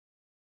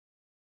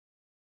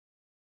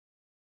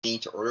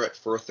to order at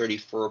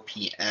 4:34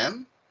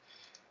 p.m.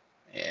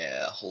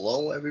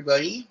 Hello,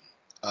 everybody.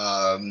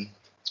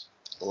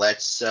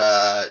 Let's.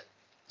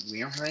 We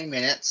don't have any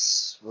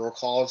minutes. Roll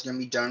call is going to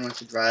be done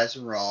with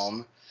Advisor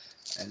Rome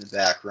in the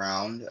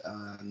background.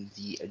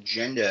 The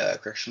agenda,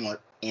 correction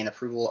and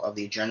approval of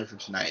the agenda for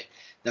tonight.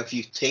 Now, if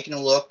you've taken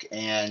a look,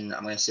 and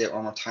I'm going to say it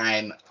one more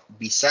time,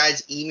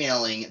 besides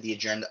emailing the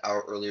agenda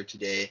out earlier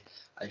today,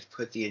 I've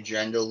put the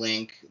agenda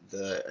link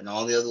and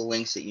all the other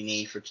links that you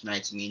need for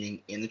tonight's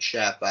meeting in the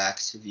chat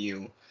box to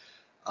view.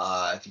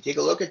 If you take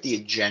a look at the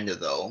agenda,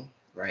 though,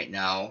 right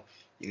now,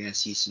 you're going to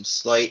see some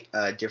slight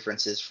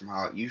differences from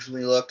how it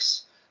usually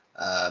looks.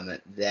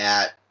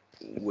 That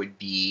would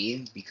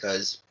be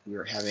because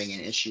we're having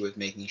an issue with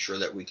making sure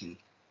that we can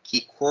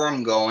keep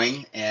quorum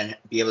going and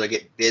be able to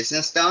get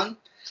business done.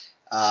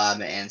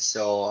 And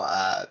so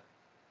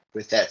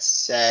with that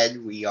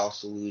said, we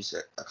also lose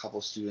a couple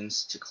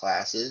students to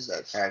classes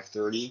at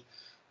 5:30.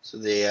 So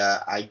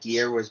the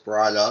idea was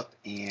brought up,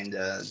 and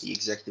the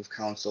executive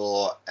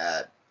council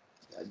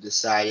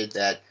decided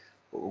that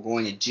what we're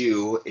going to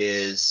do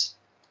is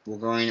we're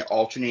going to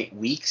alternate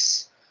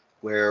weeks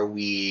where let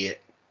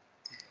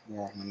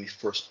me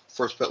first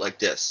put it like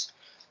this.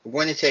 We're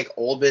going to take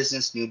old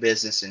business, new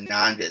business, and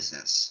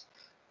non-business.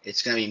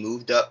 It's going to be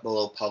moved up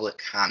below public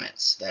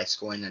comments. That's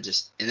going to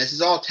and this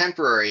is all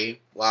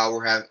temporary while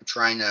we're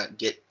trying to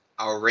get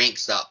our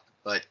ranks up.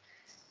 But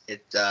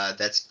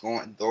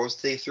those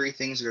three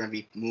things are going to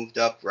be moved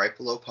up right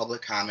below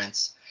public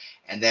comments.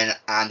 And then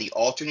on the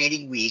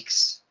alternating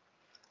weeks,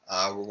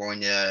 we're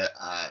going to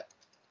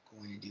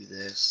do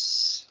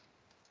this.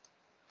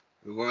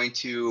 We're going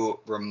to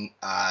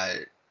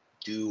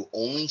do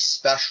only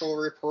special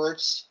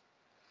reports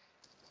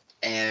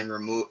and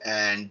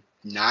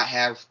not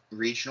have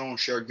regional and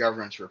shared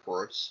governance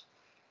reports.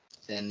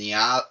 Then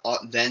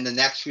the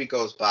next week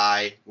goes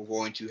by, we're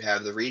going to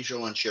have the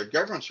regional and shared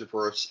governance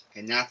reports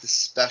and not the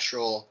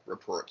special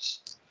reports.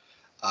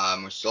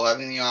 We're still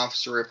having the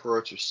officer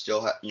reports. We're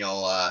still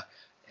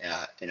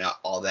and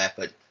all that,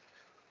 but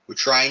we're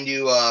trying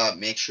to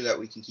make sure that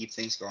we can keep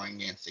things going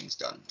and get things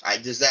done.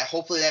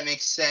 Hopefully that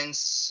makes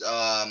sense.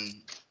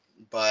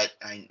 But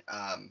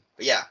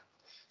yeah.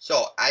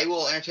 So I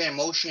will entertain a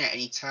motion at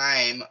any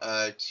time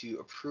to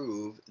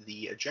approve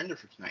the agenda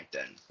for tonight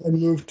then. I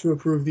move to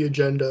approve the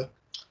agenda.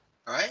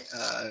 All right.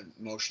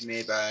 Motion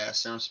made by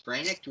Senator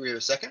Spranik. Do we have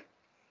a second?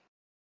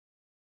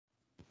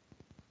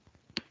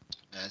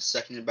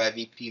 Seconded by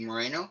VP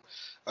Moreno.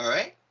 All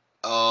right.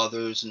 All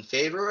those in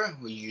favor,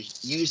 will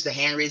use the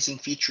hand raising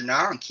feature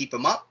now and keep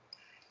them up.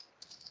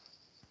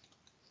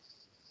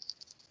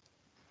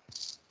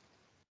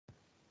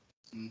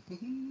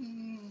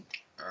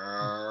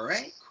 All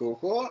right,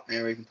 cool.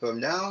 And we can put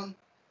them down.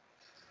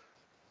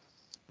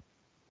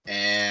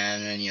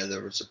 And any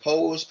others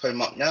opposed, put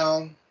them up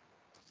now.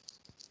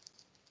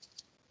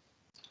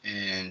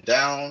 And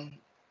down.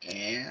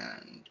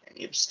 And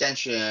any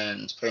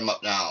abstentions, put them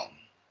up now.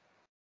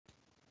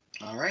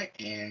 All right,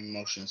 and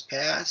motion's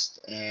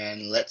passed.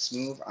 And let's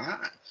move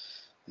on.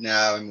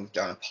 Now we move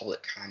down to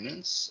public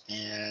comments,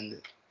 and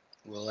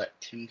we'll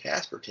let Tim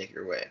Casper take it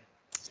away.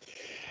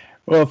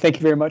 Well, thank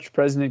you very much,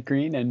 President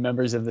Green and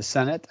members of the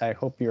Senate. I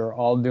hope you're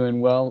all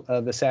doing well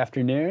this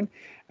afternoon,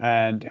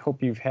 and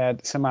hope you've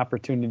had some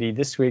opportunity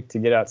this week to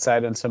get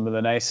outside on some of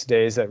the nice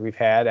days that we've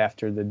had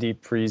after the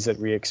deep freeze that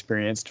we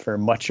experienced for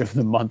much of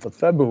the month of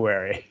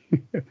February.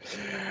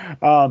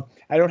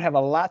 I don't have a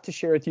lot to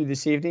share with you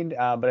this evening,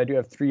 but I do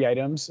have three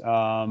items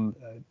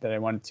that I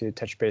wanted to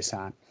touch base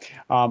on.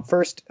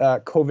 First,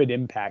 COVID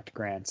impact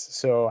grants.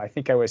 So I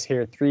think I was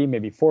here 3,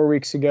 maybe 4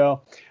 weeks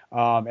ago.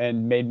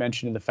 And made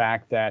mention of the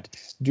fact that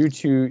due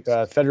to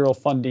federal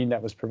funding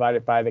that was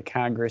provided by the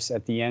Congress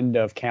at the end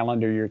of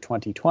calendar year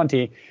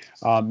 2020,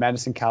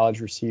 Madison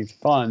College received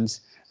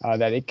funds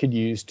that it could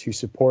use to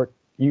support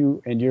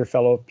you and your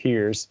fellow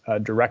peers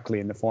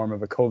directly in the form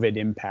of a COVID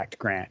impact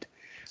grant.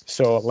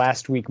 So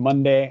last week,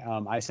 Monday,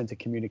 I sent a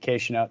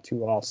communication out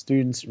to all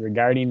students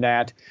regarding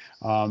that,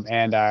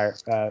 and our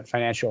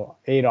financial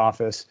aid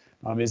office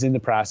is in the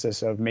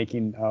process of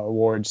making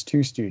awards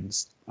to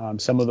students.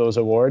 Some of those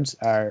awards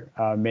are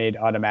made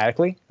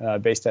automatically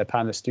based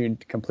upon the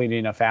student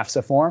completing a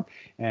FAFSA form,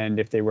 and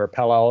if they were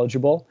Pell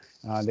eligible,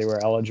 they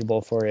were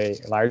eligible for a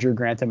larger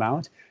grant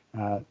amount,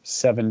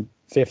 $750.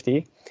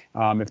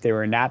 If they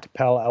were not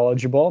Pell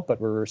eligible but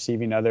were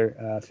receiving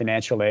other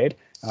financial aid,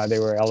 they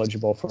were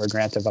eligible for a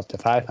grant of up to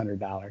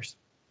 $500.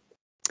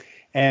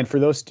 And for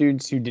those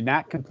students who did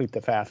not complete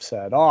the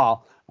FAFSA at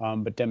all,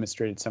 but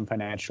demonstrated some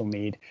financial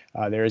need,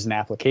 there is an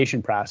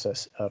application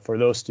process for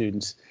those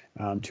students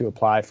to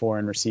apply for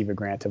and receive a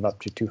grant of up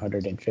to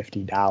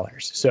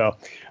 $250. So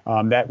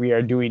that we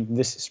are doing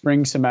this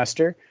spring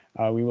semester.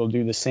 We will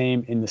do the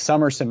same in the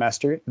summer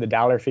semester. The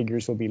dollar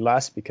figures will be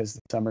less because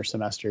the summer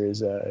semester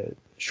is a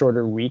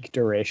shorter week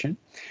duration.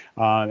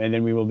 And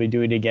then we will be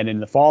doing it again in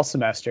the fall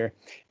semester.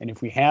 And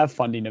if we have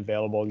funding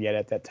available yet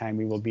at that time,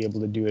 we will be able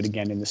to do it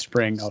again in the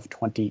spring of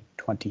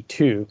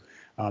 2022.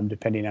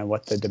 Depending on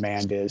what the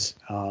demand is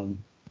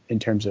in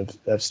terms of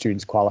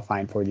students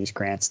qualifying for these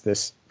grants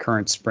this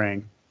current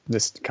spring,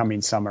 this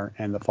coming summer,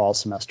 and the fall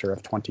semester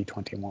of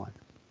 2021.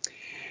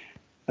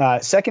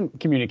 Second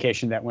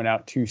communication that went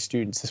out to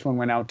students, this one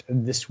went out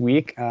this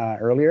week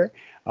earlier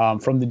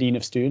from the Dean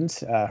of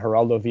Students,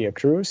 Geraldo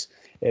Villacruz.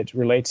 It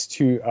relates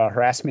to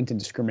harassment and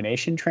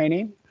discrimination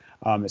training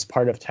as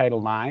part of Title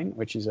IX,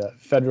 which is a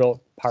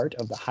federal part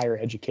of the Higher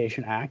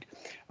Education Act.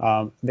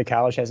 The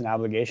college has an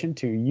obligation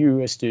to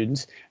you as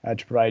students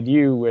to provide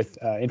you with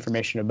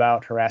information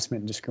about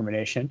harassment and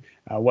discrimination,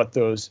 what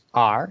those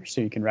are so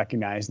you can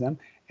recognize them,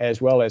 as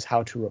well as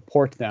how to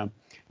report them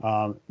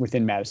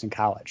within Madison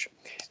College.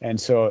 And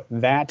so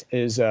that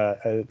is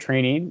a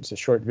training. It's a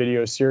short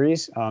video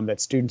series that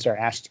students are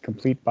asked to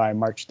complete by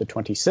March the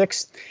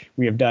 26th.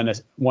 We have done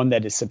one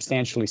that is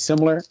substantially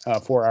similar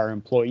for our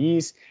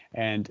employees,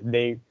 and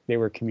they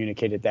were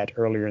communicated that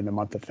earlier in the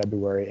month of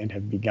February and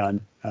have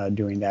begun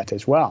doing that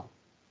as well.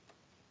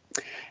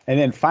 And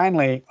then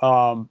finally,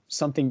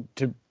 something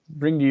to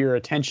bring to your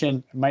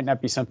attention, might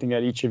not be something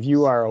that each of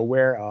you are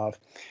aware of,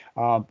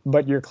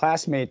 but your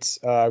classmates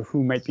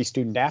who might be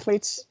student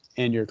athletes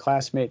and your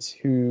classmates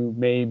who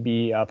may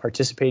be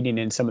participating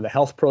in some of the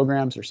health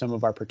programs or some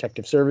of our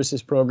protective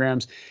services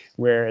programs,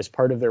 where as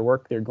part of their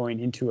work, they're going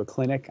into a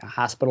clinic, a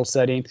hospital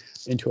setting,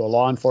 into a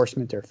law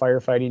enforcement or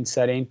firefighting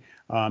setting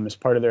as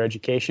part of their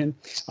education.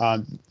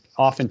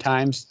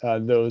 Oftentimes,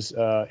 those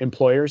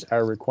employers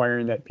are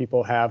requiring that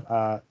people have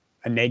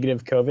a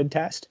negative COVID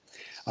test.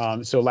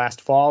 So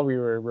last fall, we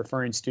were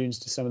referring students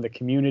to some of the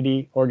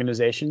community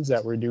organizations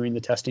that were doing the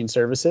testing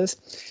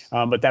services,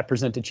 but that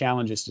presented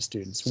challenges to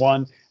students.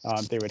 One,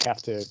 they would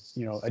have to,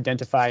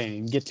 identify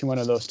and get to one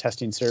of those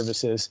testing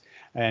services.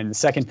 And the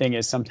second thing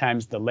is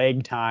sometimes the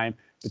lag time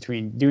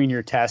between doing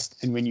your test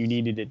and when you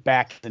needed it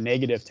back, the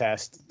negative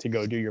test to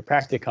go do your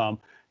practicum,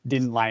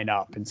 didn't line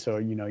up. And so,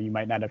 you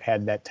might not have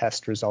had that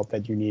test result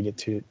that you needed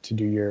to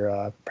do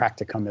your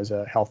practicum as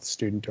a health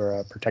student or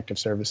a protective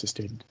services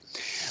student.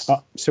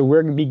 So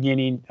we're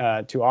beginning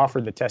to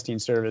offer the testing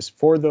service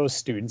for those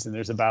students, and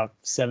there's about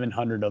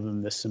 700 of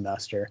them this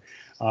semester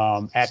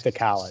at the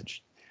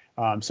college.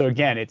 So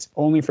again, it's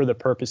only for the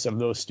purpose of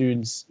those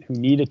students who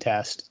need a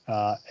test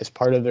as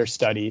part of their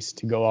studies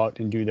to go out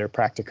and do their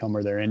practicum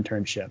or their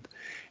internship.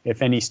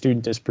 If any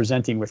student is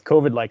presenting with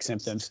COVID-like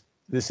symptoms,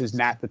 this is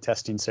not the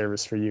testing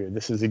service for you.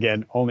 This is,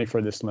 again, only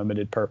for this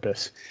limited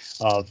purpose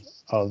of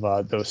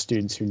those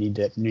students who need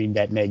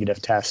that negative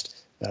test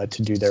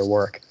to do their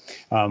work.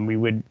 We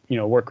would,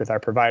 work with our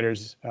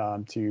providers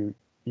to,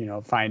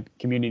 find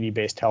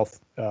community-based health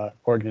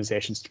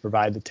organizations to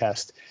provide the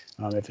test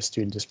if a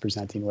student is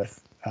presenting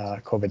with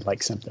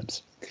COVID-like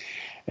symptoms.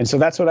 And so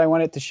that's what I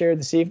wanted to share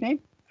this evening.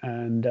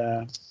 And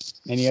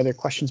any other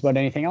questions about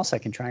anything else I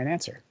can try and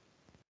answer?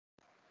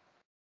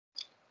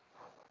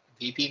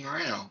 VP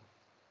Moreno.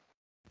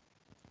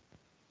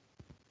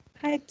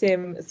 Hi,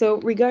 Tim. So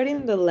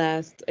regarding the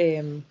last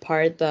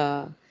part,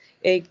 the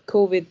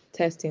COVID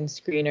testing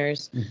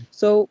screeners,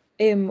 so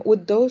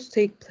would those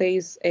take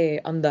place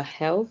on the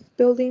health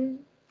building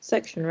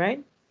section,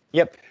 right?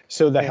 Yep.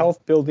 So the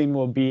health building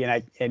will be,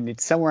 and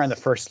it's somewhere on the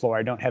first floor.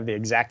 I don't have the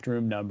exact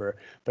room number,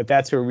 but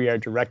that's where we are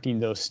directing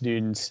those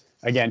students,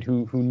 again,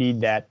 who need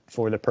that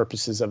for the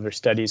purposes of their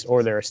studies,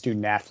 or they're a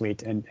student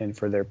athlete and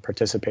for their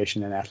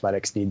participation in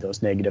athletics need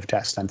those negative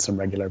tests on some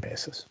regular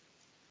basis.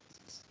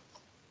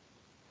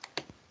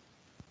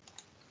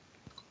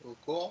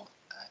 Cool.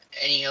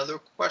 Any other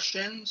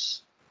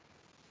questions?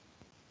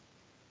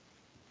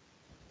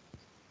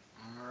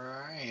 All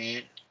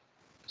right.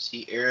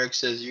 See, Eric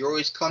says you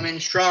always come in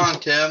strong,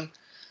 Tim.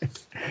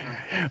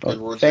 Good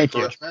words of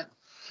encouragement.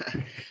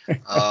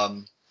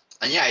 And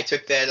yeah, I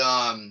took that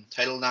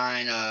Title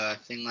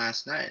IX thing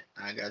last night.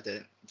 I got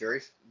that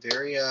very,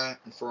 very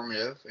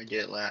informative. I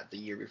did it the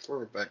year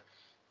before, but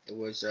it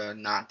was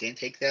didn't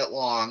take that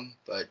long.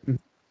 But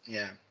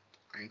yeah,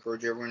 I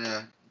encourage everyone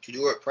to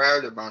do it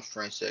prior to March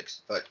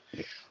 26th. But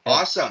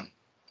awesome.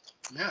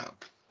 Yeah.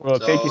 Well,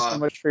 thank you so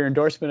much for your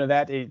endorsement of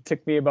that. It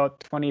took me about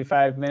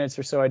 25 minutes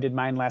or so. I did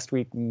mine last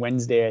week,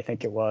 Wednesday, I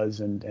think it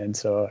was. And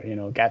so,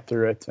 got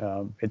through it.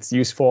 It's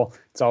useful.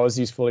 It's always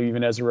useful,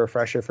 even as a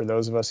refresher for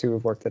those of us who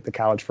have worked at the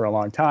college for a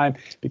long time,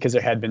 because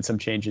there had been some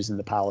changes in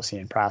the policy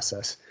and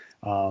process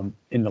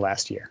in the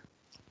last year.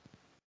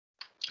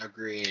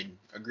 Agreed.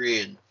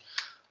 Okie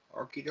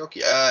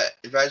dokie.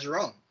 Advisor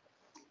Rome.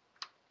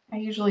 I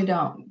usually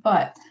don't,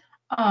 but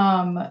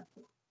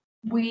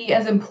we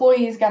as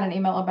employees got an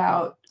email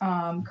about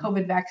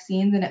COVID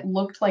vaccines, and it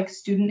looked like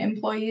student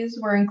employees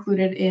were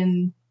included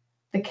in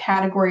the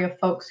category of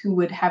folks who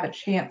would have a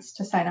chance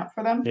to sign up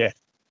for them. Yeah,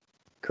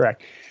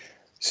 correct.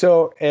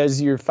 So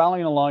as you're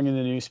following along in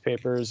the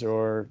newspapers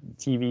or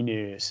TV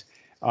news,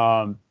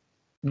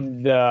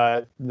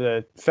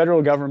 the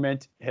federal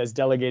government has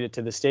delegated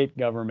to the state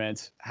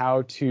governments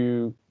how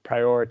to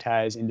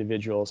prioritize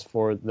individuals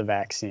for the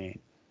vaccine.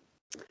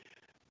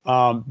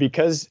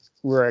 Because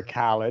we're a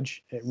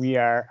college,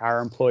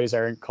 our employees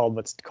are called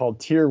what's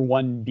called Tier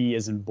 1B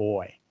as in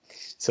boy.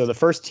 So the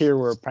first tier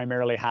were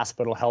primarily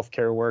hospital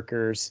healthcare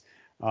workers,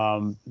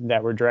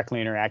 that were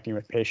directly interacting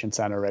with patients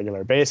on a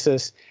regular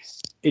basis.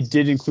 It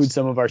did include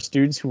some of our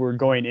students who were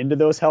going into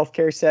those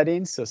healthcare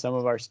settings. So some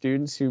of our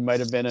students who might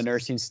have been a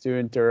nursing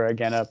student or,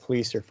 again, a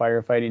police or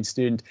firefighting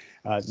student,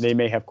 they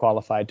may have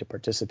qualified to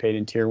participate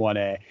in Tier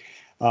 1A.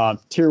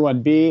 Tier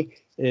 1B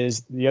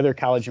is the other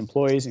college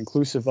employees,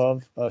 inclusive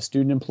of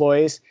student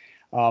employees.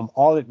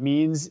 All it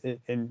means,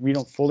 and we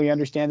don't fully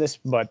understand this,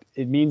 but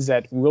it means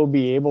that we'll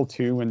be able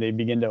to, when they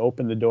begin to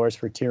open the doors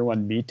for Tier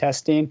 1B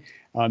testing,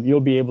 you'll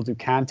be able to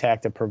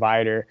contact a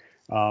provider,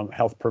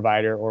 health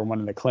provider, or one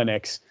of the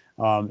clinics.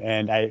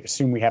 And I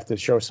assume we have to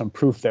show some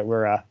proof that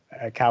we're a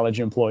college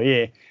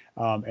employee,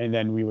 and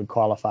then we would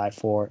qualify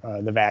for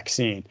the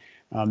vaccine.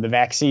 The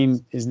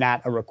vaccine is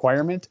not a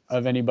requirement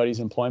of anybody's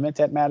employment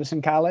at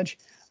Madison College,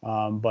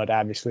 but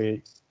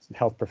obviously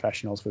health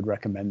professionals would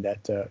recommend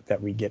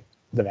that we get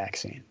the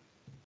vaccine.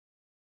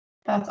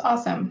 That's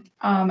awesome.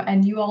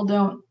 And you all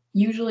don't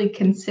usually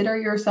consider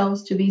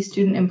yourselves to be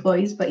student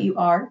employees, but you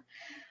are.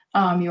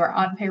 You are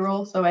on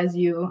payroll. So as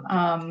you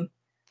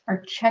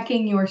are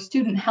checking your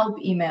student help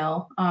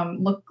email,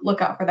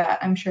 look out for that.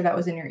 I'm sure that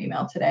was in your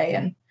email today.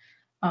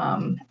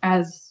 And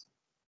as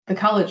the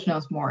college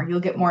knows more,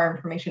 you'll get more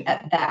information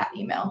at that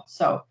email.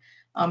 So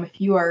if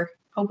you are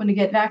hoping to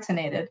get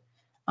vaccinated,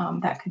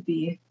 that could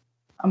be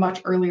a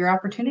much earlier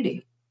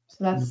opportunity.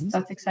 So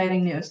that's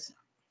exciting news.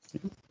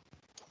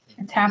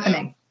 It's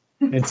happening.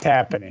 It's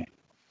happening.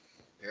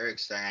 Very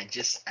exciting.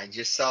 I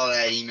just saw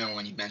that email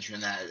when you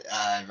mentioned that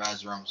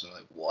advisor room. So I'm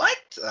like, what?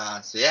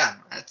 So yeah,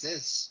 that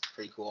is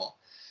pretty cool.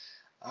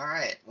 All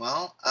right.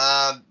 Well,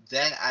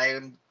 then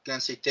I'm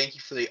gonna say thank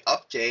you for the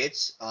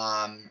updates.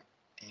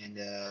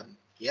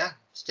 Yeah,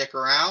 stick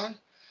around,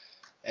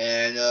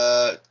 and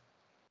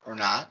or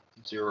not.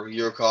 It's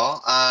your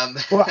call.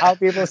 Well, I'll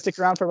be able to stick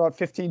around for about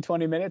 15,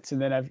 20 minutes,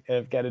 and then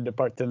I've got to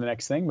depart to the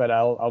next thing. But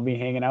I'll be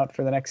hanging out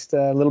for the next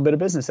little bit of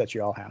business that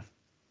you all have.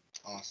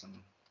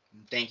 Awesome.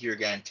 Thank you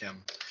again,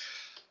 Tim.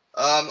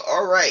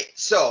 All right,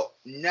 so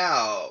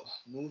now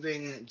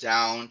moving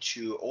down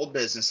to old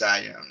business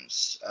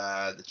items,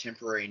 the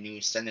temporary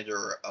new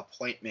senator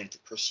appointment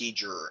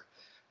procedure.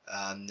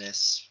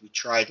 We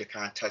tried to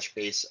kind of touch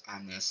base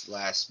on this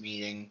last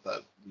meeting,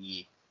 but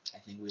I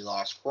think we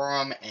lost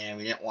quorum and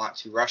we didn't want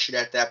to rush it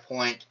at that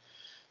point.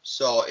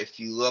 So if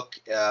you look,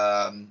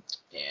 and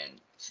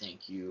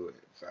thank you,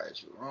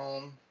 Advisor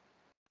Rome.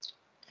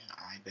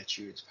 I bet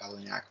you it's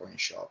probably not going to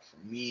show up for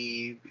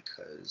me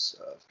because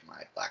of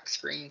my black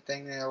screen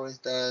thing that it always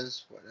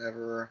does,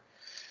 whatever.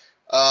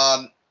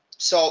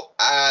 So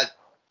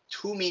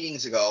 2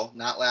 meetings ago,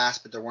 not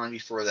last, but the one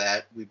before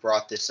that, we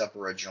brought this up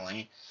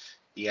originally.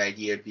 The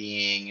idea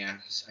being,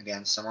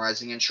 again,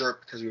 summarizing in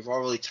short, because we've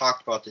already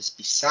talked about this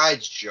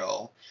besides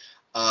Joe,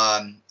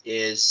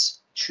 is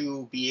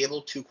to be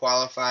able to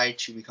qualify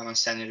to become a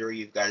senator,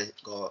 you've got to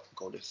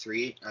go to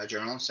 3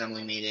 General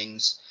Assembly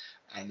meetings.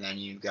 And then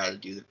you've got to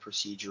do the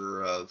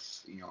procedure of,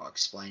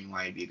 explaining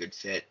why you'd be a good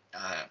fit,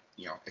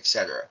 et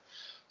cetera.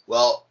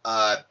 Well,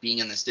 being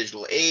in this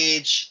digital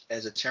age,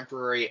 as a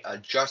temporary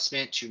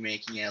adjustment to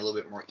making it a little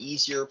bit more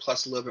easier,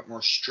 plus a little bit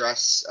more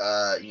stress,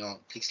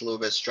 takes a little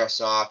bit of stress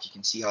off. You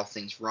can see how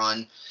things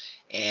run.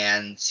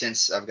 And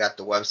since I've got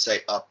the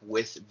website up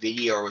with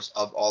videos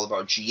of all of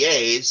our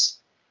GAs,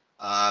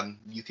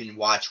 you can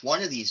watch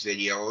one of these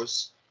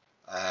videos,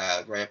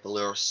 write up a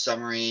little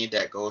summary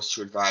that goes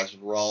to Advisor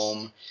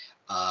Rome,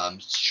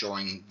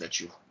 showing that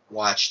you've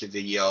watched the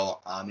video,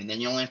 and then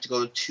you only have to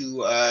go to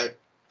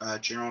 2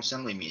 General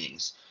Assembly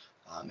meetings.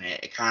 And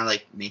it kind of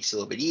like makes it a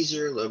little bit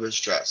easier, a little bit of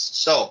stress.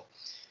 So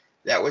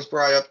that was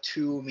brought up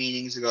 2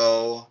 meetings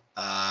ago.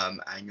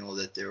 I know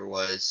that there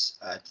was,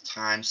 at the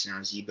time,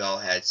 Senator Zebel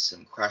had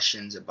some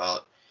questions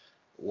about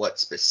what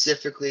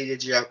specifically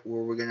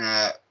were we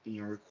gonna,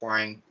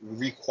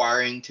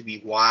 requiring to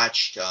be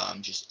watched,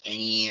 just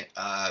any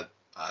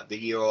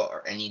video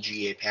or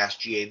any past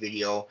GA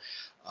video.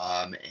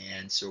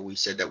 And so we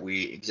said that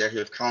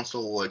Executive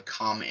Council would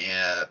come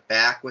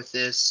back with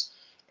this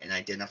and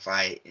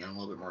identify in a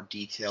little bit more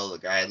detail the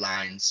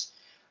guidelines.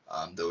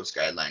 Those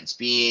guidelines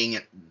being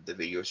the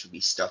videos would be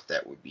stuff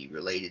that would be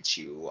related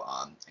to,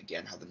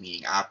 again, how the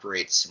meeting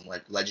operates, some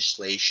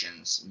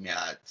legislations,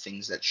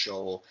 things that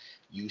show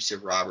use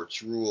of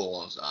Robert's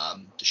rules,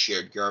 the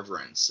shared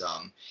governance,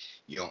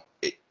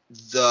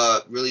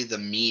 really the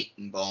meat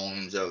and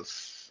bones of,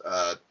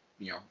 of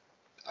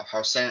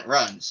how Senate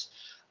runs.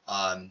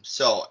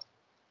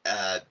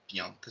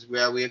 Because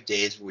we have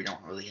days where we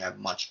don't really have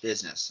much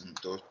business,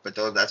 but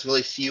that's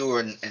really few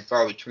and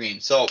far between.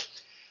 So,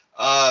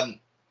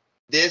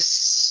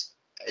 this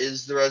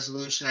is the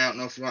resolution. I don't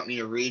know if you want me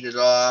to read it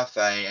off.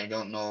 I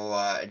don't know,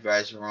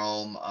 Advisor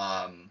Rome.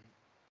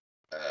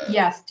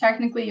 Yes,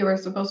 technically you were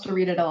supposed to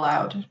read it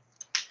aloud.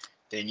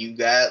 Then you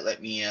got it.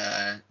 Let me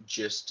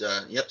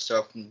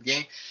start from the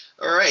beginning.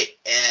 All right,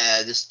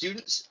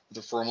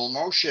 the formal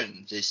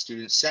motion. The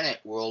Student Senate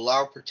will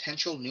allow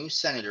potential new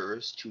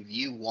senators to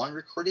view one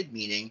recorded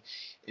meeting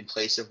in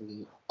place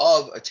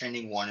of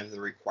attending one of the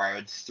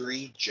required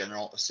 3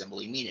 General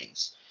Assembly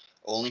meetings.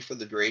 only for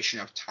the duration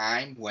of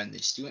time when the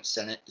Student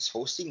Senate is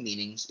hosting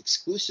meetings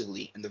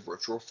exclusively in the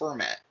virtual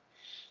format.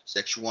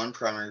 Section 1,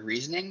 primary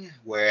reasoning,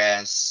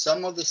 whereas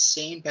some of the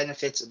same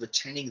benefits of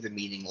attending the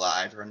meeting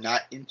live are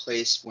not in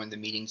place when the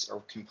meetings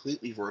are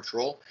completely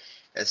virtual,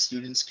 as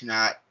students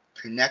cannot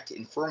connect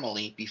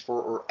informally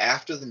before or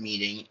after the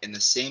meeting in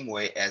the same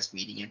way as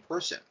meeting in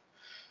person.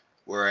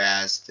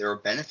 Whereas there are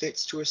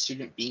benefits to a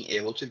student being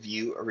able to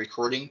view a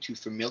recording to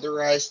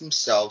familiarize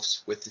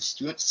themselves with the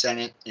Student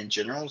Senate and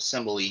General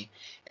Assembly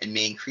and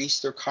may increase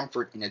their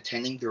comfort in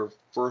attending their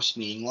first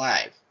meeting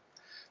live.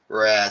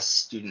 Whereas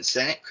Student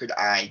Senate could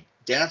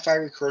identify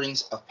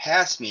recordings of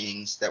past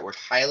meetings that would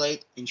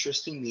highlight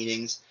interesting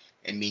meetings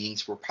and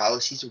meetings where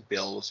policies or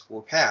bills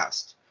were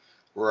passed.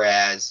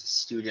 Whereas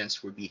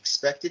students would be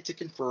expected to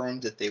confirm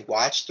that they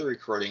watched the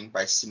recording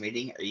by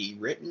submitting a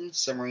written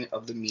summary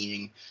of the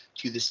meeting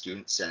to the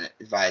Student Senate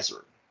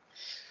advisor.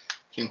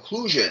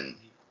 Conclusion.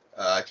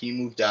 Can you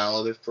move down a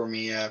little bit for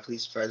me,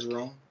 please, Advisor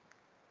Rowe?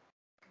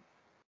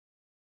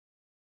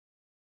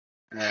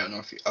 I don't know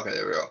if you, okay,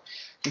 there we go.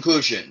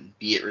 Conclusion,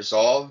 be it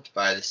resolved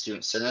by the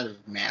Student Senate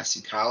of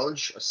Madison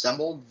College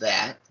assembled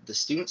that the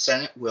Student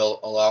Senate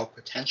will allow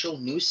potential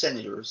new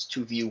senators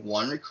to view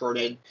one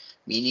recorded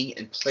meeting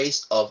in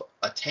place of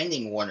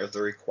attending one of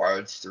the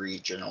required 3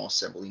 General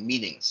Assembly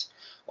meetings,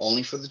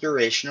 only for the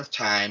duration of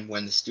time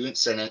when the Student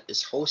Senate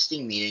is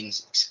hosting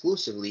meetings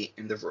exclusively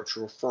in the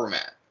virtual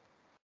format.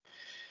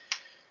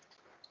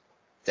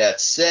 That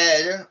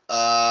said,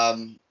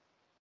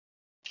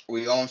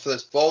 we going for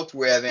this vote? Do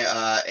we have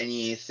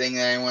anything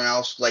that anyone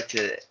else would like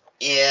to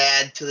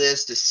add to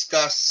this,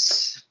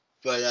 discuss?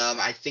 But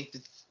I think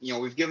that,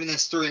 we've given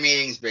this 3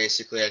 meetings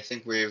basically. I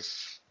think we've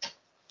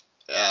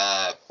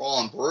all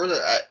on board,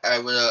 I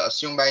would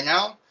assume by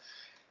now.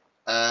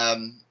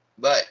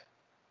 But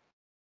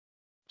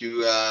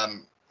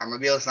I'm going to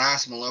be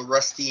honest, I'm a little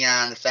rusty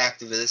on the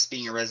fact of this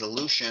being a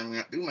resolution. We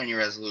don't do many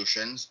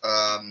resolutions.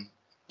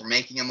 We're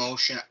making a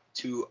motion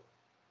to,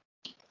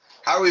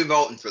 how are we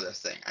voting for this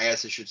thing? I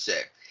guess I should say.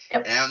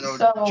 Yep. And I don't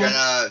know, So,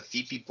 Jenna,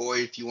 VP Boyd,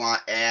 if you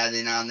want to add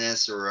in on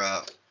this or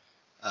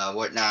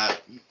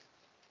whatnot.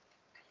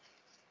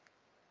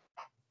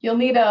 you'll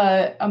need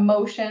a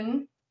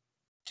motion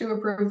to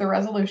approve the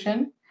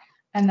resolution.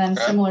 And then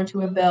Okay. similar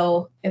to a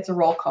bill, it's a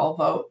roll call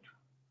vote.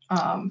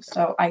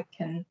 So I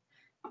can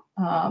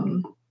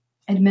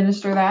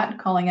administer that,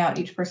 calling out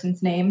each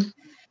person's name.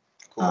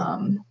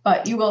 Cool.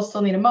 But you will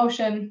still need a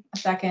motion, a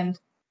second,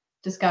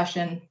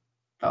 discussion,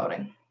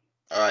 voting.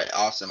 All right,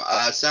 awesome.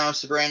 Senator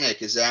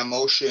Sabranik, is that a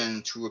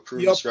motion to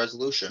approve Yep. this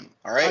resolution?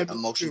 All right, I a move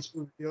motion's,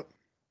 to approve,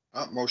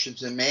 yep.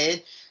 motion's been made.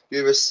 Do we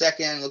have a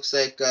second? Looks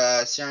like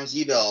Sarah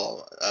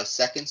Zebel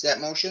seconds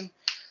that motion.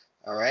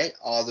 All right,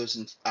 all those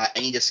in,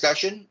 any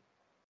discussion?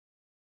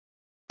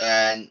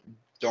 And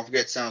don't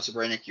forget, Senator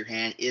Sabranik, your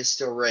hand is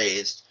still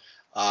raised.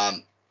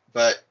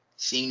 But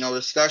seeing no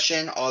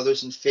discussion, all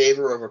those in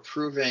favor of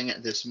approving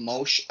this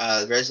motion,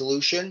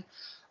 resolution,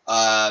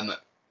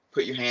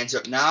 put your hands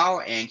up now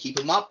and keep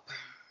them up.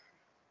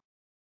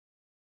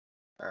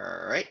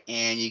 All right,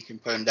 and you can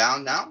put them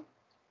down now.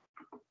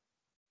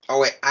 Oh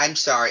wait, I'm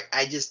sorry.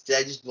 I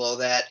just blow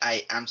that.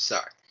 I'm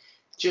sorry.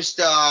 Just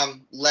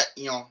let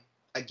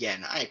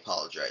again. I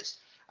apologize.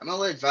 I'm gonna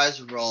let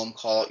Advisor Rome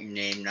call out your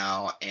name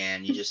now,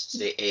 and you just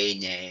say a,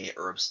 nay,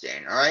 or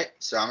abstain. All right.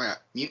 So I'm gonna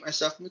mute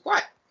myself and be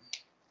quiet.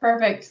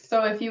 Perfect.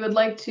 So if you would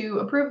like to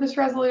approve this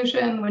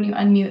resolution, when you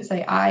unmute,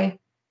 say aye.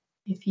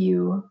 If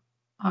you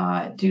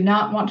do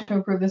not want to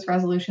approve this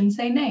resolution,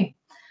 say nay.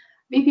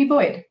 VP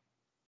Boyd.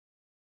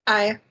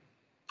 Aye.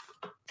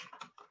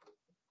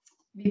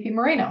 VP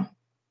Moreno.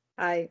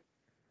 Aye.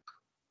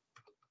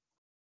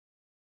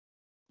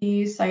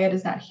 Syed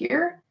is not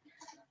here.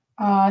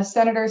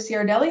 Senator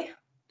Ciardelli.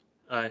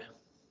 Aye.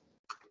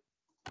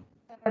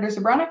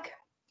 Senator Zabranik.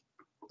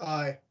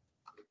 Aye.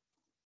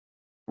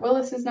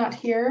 Willis is not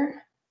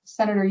here.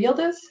 Senator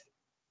Yildiz.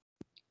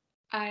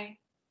 Aye.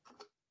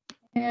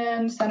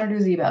 And Senator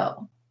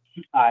Zebel.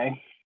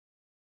 Aye.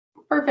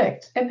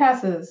 Perfect. It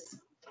passes.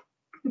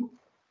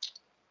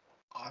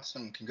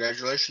 Awesome.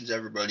 Congratulations,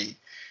 everybody.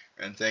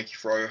 And thank you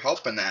for all your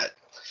help in that.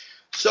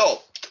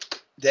 So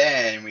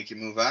then we can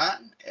move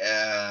on.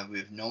 We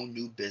have no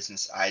new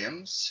business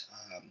items,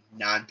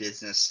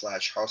 non-business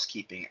 /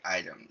 housekeeping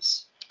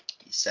items.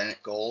 The Senate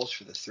goals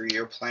for the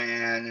 3-year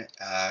plan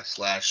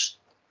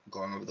 /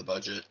 going over the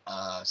budget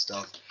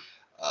stuff.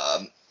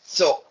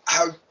 So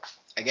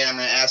again, I'm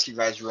going to ask you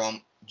guys,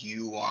 Jerome, do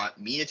you want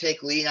me to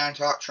take lead on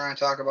trying to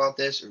talk about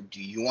this, or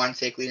do you want to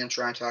take lead on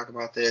trying to talk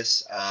about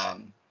this?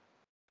 Or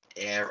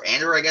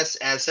I guess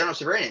as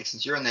Senator Sabranik,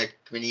 since you're in the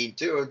committee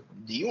too,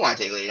 do you want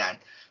to take lead on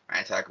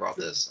trying to talk about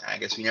this? I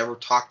guess we never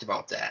talked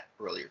about that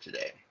earlier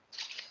today.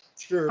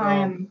 Sure. I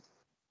am.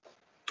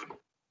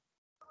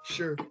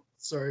 Sure.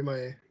 Sorry,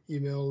 my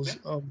emails.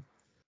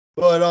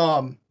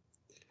 But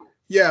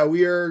yeah,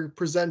 we are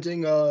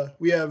presenting.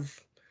 We have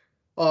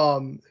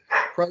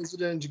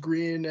President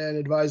Green and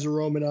Advisor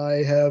Rome and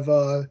I have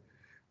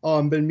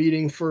been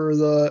meeting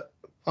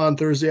on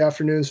Thursday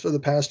afternoons for the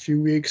past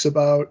few weeks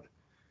about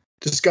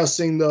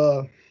discussing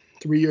the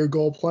 3-year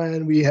goal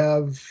plan. We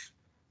have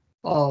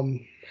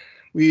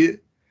we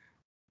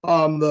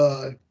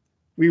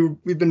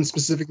we've been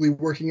specifically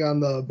working on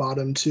the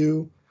bottom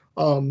two.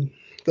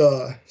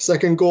 The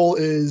second goal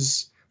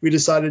is we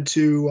decided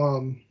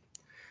to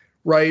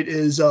write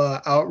is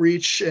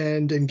outreach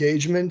and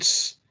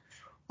engagement.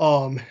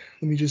 Let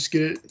me just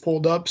get it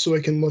pulled up so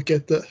I can look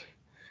at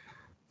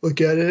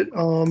it.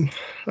 All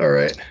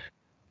right.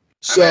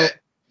 So,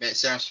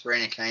 Senator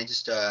Sabrina, can I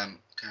just kind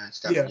of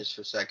stop you just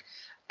for a sec?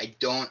 I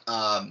don't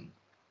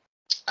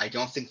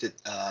think that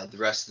the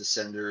rest of the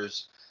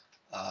senators,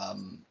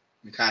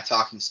 we're kind of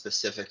talking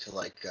specific to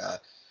like,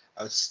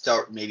 I would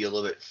start maybe a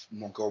little bit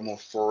go more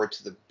forward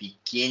to the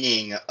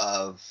beginning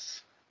of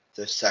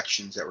the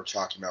sections that we're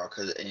talking about,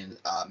 because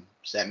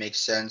does that make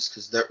sense?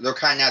 Because they're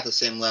kind of at the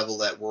same level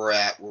that we're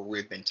at, where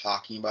we've been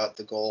talking about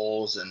the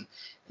goals and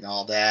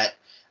all that.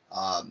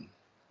 Does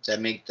that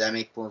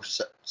make more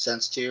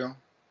sense to you?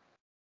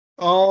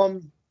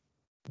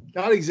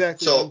 Not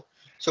exactly. So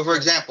for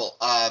example,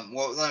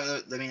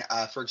 let me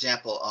for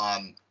example,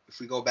 if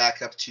we go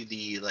back up to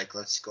the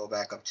let's go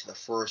back up to the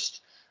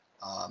first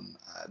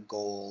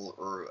goal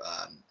or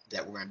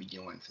that we're going to be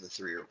doing for the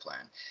 3-year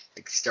plan,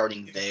 like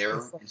starting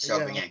there and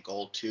starting at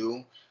goal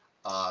 2.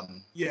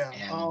 And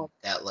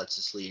that lets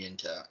us lead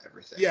into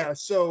everything. Yeah.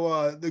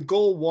 So the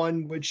goal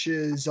 1, which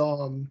is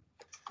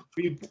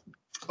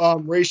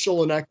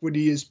racial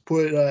inequity, is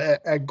put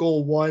at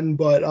goal 1,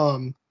 but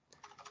the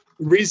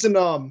reason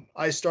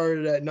I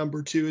started at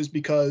number 2 is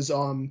because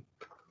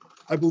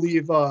I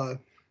believe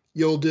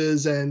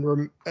Yildiz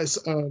and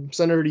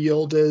Senator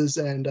Yildiz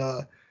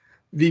and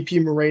VP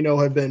Moreno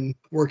have been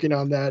working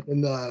on that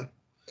in the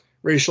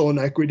Racial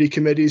Inequity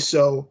Committee.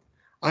 So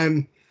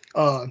I'm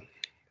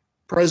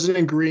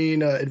President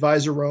Green,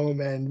 Advisor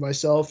Rome, and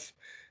myself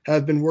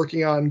have been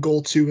working on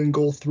goal 2 and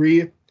goal 3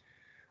 in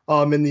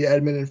the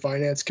Admin and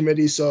Finance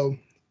Committee. So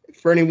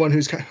for anyone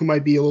who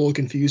might be a little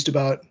confused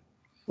about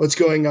what's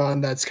going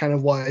on, that's kind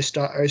of why I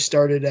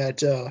started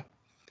at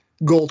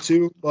goal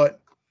 2.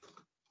 But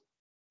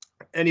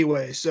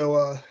anyway,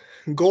 so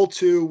goal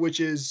 2,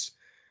 which is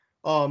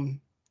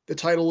the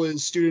title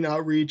is student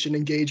outreach and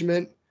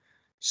engagement.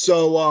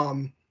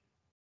 So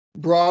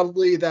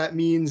broadly, that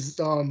means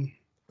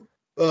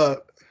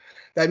we're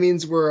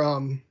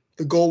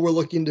the goal we're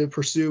looking to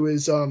pursue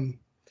is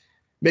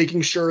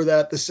making sure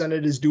that the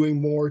Senate is doing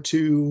more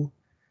to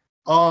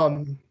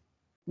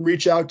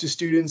reach out to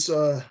students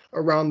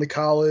around the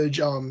college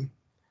and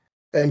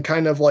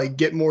kind of like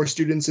get more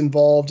students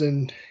involved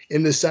in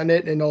the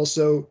Senate, and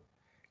also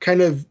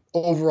kind of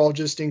overall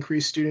just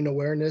increase student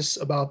awareness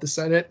about the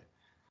Senate.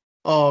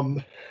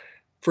 For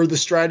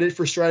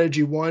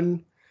strategy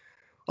 1,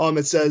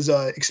 it says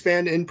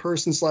expand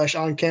in-person /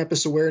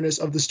 on-campus awareness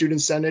of the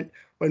student Senate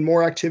when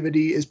more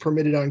activity is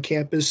permitted on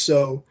campus.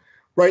 So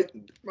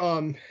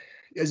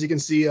as you can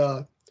see,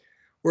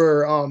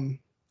 we're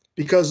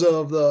because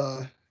of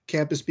the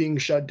campus being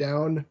shut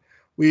down,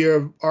 we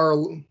have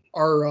our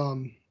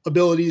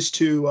abilities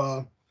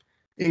to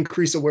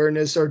increase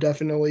awareness are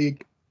definitely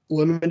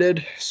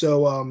limited.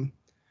 So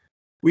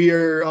we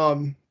are,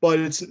 but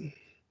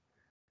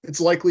it's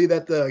likely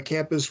that the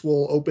campus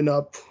will open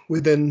up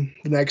within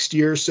the next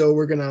year. So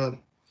we're gonna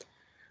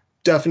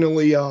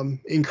definitely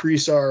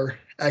increase our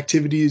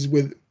activities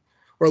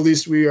or at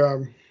least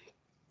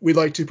we'd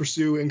like to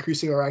pursue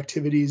increasing our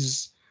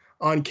activities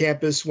on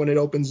campus when it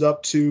opens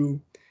up to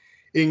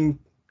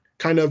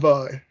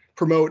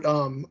promote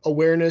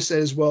awareness,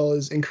 as well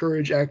as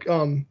encourage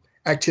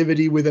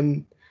activity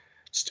within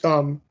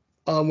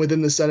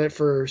the Senate.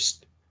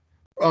 First,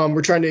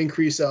 we're trying to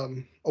increase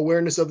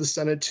awareness of the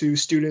Senate to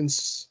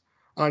students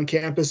on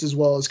campus, as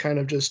well as kind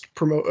of just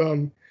promote,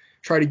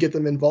 try to get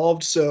them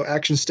involved. So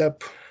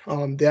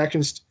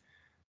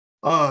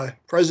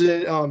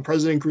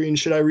President Green,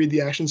 should I read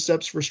the action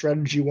steps for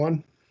strategy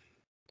 1?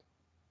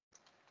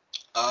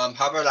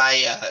 How about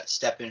I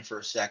step in for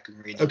a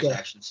second, read those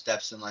action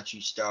steps, and let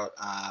you start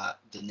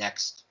the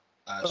next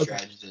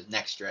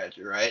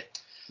strategy, right?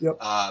 Yep.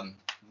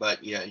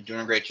 But yeah, you're doing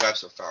a great job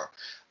so far.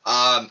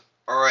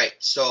 All right,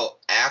 so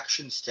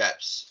action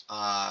steps.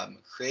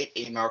 Create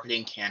a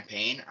marketing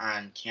campaign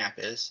on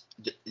campus.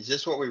 Is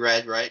this what we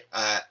read, right?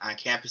 On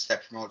campus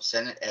that promotes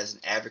Senate as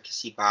an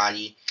advocacy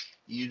body,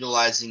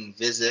 utilizing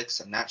physics.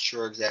 I'm not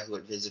sure exactly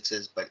what physics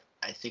is, but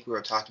I think we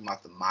were talking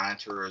about the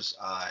monitors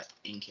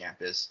in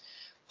campus.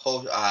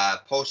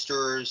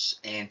 Posters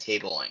and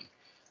tabling.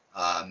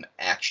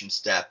 Action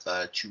step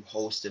to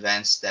host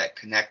events that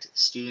connect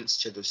students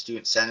to their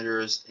student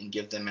senators and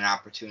give them an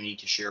opportunity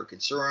to share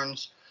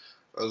concerns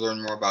or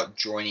learn more about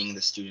joining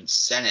the student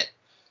senate.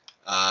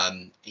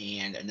 And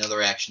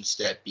another action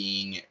step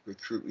being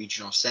recruit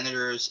regional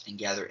senators and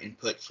gather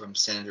input from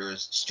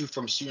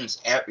from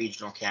students at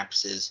regional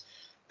campuses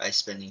by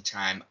spending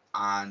time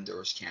on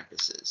those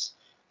campuses.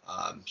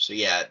 So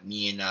yeah,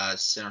 me and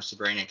Senator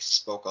Sabrina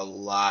spoke a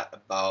lot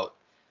about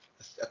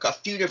a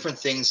few different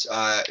things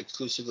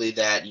exclusively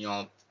that,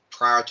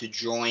 prior to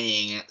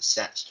joining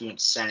student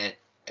senate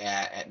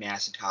at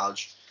Madison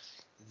College,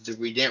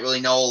 we didn't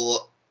really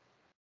know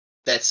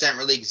that Senate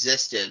really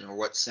existed or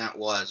what Senate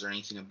was or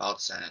anything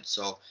about Senate.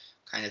 So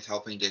kind of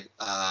helping to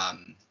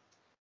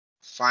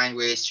find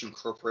ways to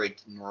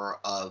incorporate more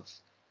of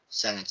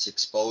Senate's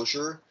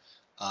exposure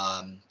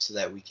so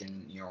that we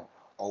can,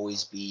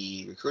 always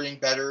be recruiting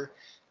better.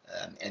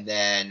 And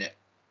then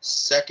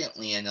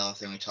secondly, another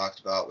thing we talked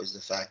about was the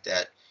fact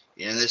that,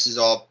 this is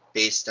all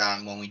based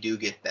on when we do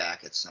get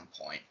back at some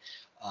point,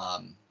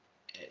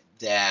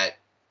 that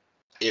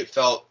it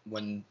felt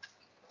when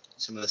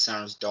some of the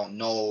senators don't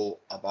know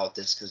about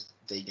this because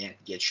they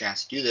didn't get a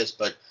chance to do this,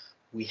 but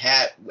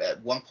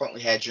at one point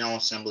we had General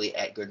Assembly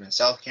at Goodman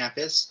South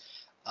Campus,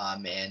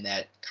 and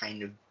that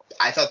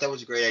I thought that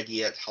was a great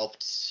idea. It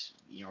helped,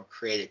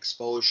 create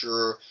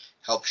exposure,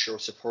 help show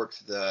support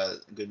for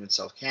the Goodman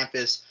South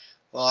Campus.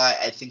 Well,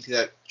 I think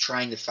that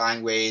trying to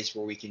find ways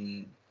where we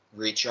can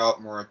reach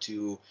out more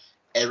to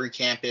every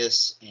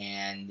campus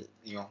and,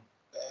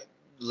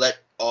 let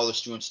all the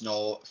students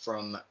know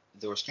from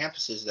those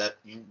campuses that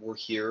we're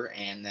here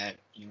and that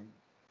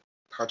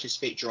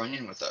participate, join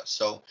in with us.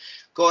 So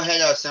go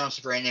ahead,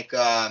 Senator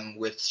Vranick,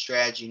 with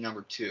strategy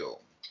number 2.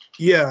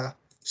 Yeah.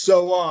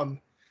 So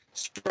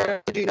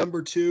strategy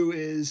number 2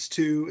 is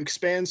to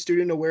expand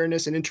student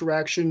awareness and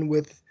interaction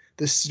with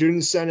the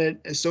Student Senate,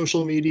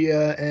 social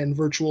media, and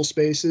virtual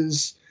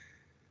spaces.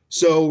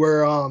 So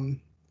we're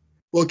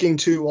looking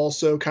to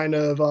also kind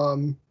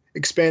of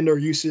expand our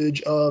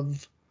usage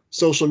of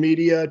social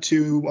media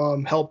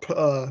to help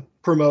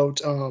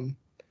promote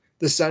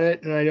the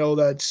Senate. And I know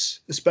that's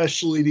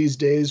especially these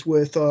days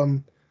with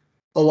a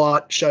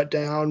lot shut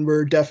down.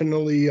 We're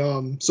definitely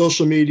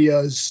social media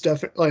is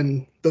definitely,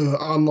 and the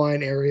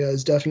online area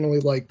is definitely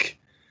like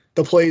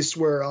the place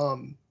where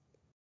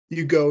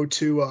you go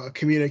to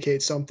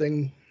communicate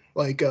something,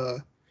 like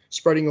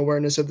spreading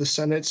awareness of the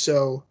Senate.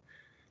 So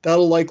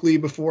that'll likely,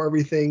 before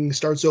everything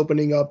starts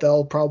opening up,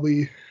 that'll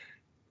probably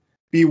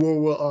be where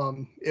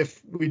we'll,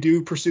 if we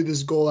do pursue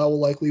this goal,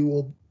 that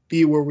will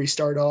be where we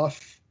start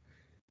off.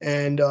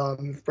 And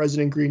if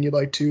President Green, you'd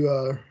like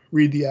to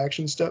read the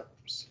action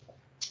steps?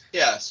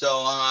 Yeah,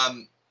 so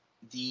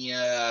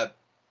the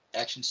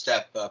action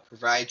step,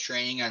 provide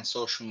training on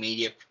social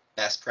media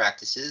best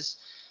practices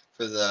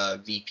for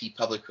the VP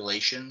Public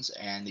Relations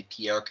and the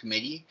PR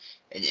Committee,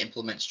 and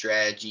implement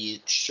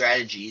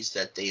strategies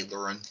that they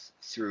learn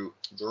through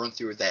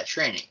that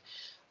training.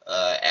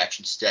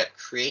 Action step,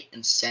 create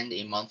and send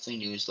a monthly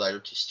newsletter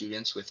to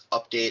students with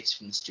updates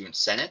from the Student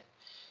Senate.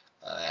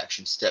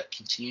 Action step,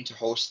 continue to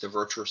host the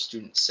virtual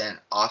Student Senate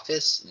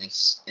office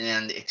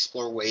and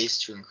explore ways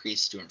to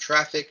increase student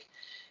traffic.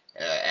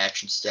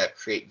 Action step,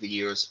 create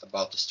videos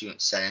about the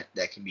Student Senate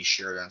that can be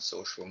shared on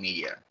social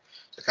media.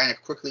 So kind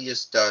of quickly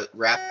just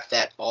wrap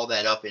all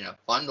that up in a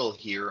bundle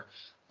here.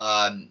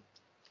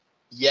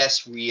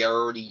 Yes, we are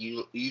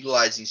already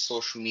utilizing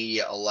social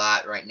media a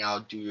lot right now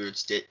due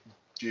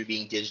to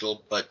being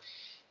digital, but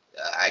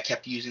I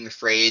kept using the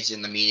phrase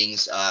in the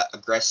meetings,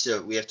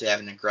 aggressive. We have to have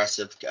an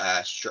aggressive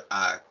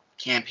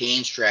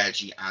campaign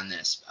strategy on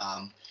this.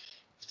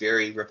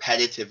 Very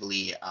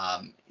repetitively,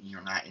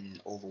 not in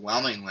an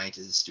overwhelming way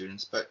to the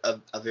students, but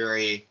a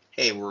very,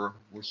 hey, we're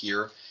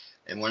here.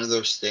 And one of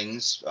those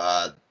things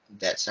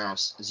that Senator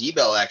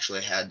Zebel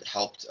actually had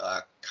helped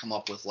come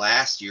up with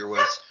last year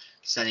was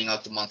sending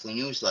out the monthly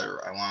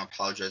newsletter. I want to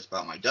apologize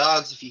about my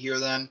dogs if you hear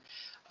them.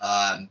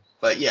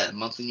 But yeah, the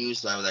monthly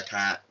newsletter that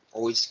kind of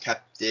always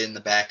kept in the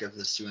back of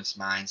the students'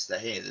 minds that,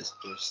 hey,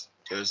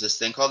 there's this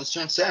thing called the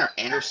Student Center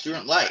and our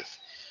student life.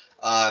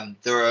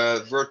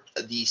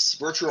 The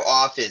virtual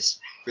office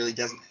really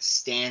doesn't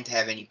stand to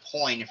have any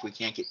point if we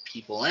can't get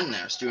people in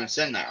there, students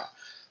in there.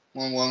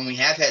 When we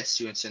have had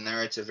students in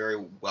there, it's a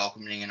very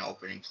welcoming and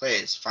opening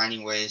place.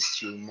 Finding ways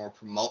to more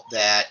promote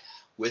that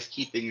with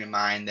keeping in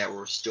mind that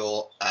we're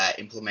still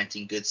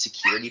implementing good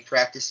security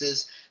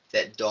practices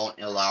that don't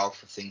allow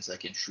for things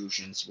like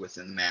intrusions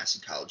within the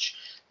Madison College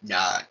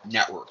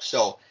network.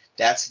 So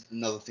that's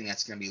another thing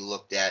that's going to be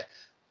looked at.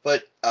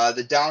 But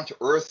the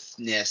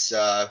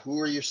down-to-earthness,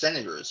 who are your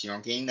senators?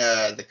 Getting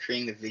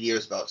creating the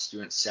videos about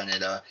Student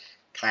Senate,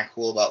 kind of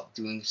cool about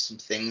doing some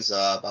things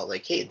about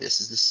like, hey,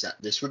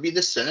 this would be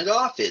the Senate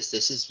office.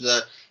 This is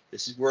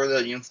where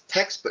the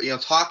text, but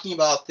talking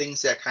about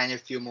things that kind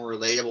of feel more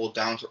relatable,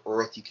 down to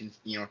earth. You can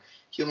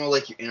feel more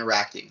like you're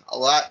interacting. A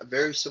lot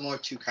very similar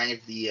to kind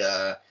of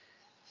the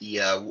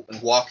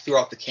walk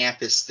throughout the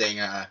campus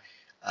thing.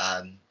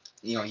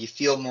 You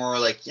feel more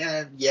like,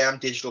 yeah, I'm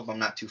digital, but I'm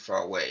not too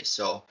far away.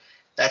 So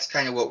that's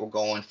kind of what we're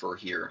going for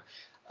here.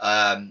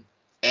 And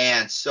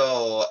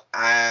so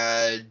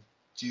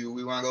do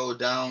we want to go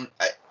down?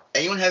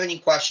 Anyone have any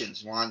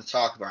questions? Want to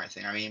talk about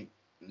anything? I mean,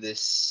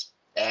 this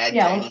ad.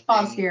 Yeah, let's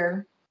pause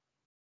here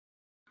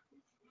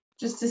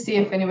just to see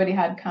if anybody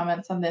had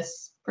comments on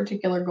this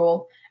particular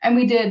goal. And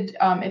we did,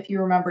 if you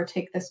remember,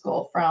 take this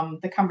goal from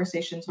the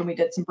conversations when we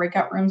did some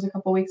breakout rooms a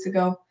couple weeks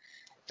ago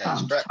to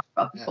talk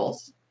about the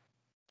goals.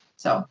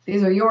 So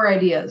these are your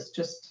ideas,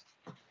 just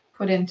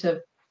put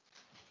into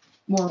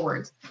more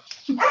words.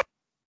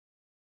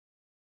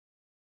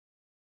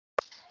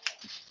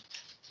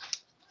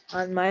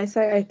 On my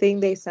side, I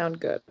think they sound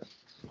good.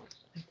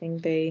 I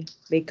think they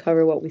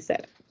cover what we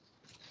said.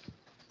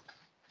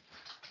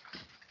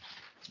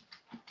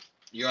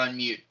 You're on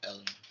mute,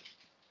 Ellen.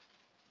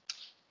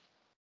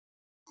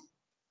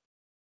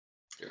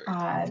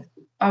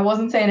 I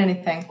wasn't saying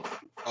anything.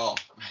 Oh,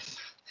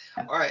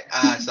 all right.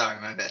 Sorry,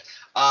 my bad.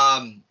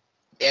 And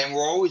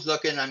we're always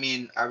looking. I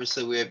mean,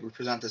 obviously we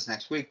present this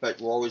next week, but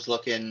we're always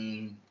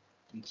looking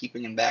and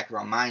keeping in back of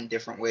our mind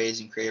different ways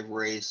and creative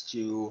ways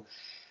to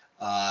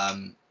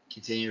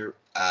continue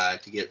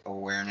to get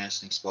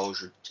awareness and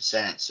exposure to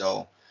Senate.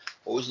 So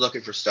always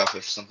looking for stuff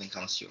if something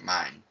comes to your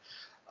mind.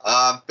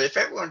 But if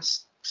everyone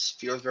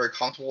feels very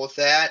comfortable with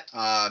that,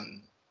 no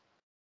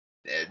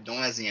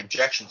one has any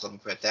objections, let me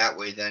put it that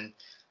way, then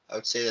I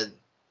would say that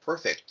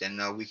perfect. And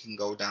we can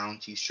go down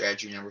to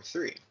strategy number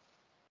 3.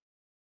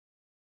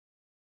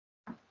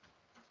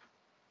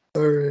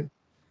 All right.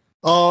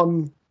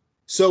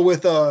 So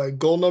with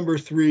goal number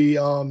 3,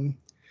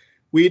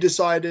 we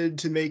decided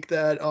to make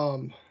that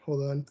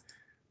hold on.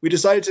 We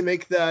decided to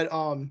make that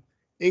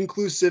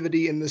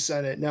inclusivity in the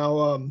Senate. Now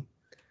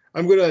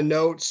I'm gonna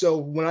note, so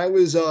when I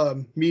was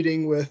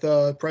meeting with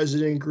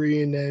President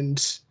Green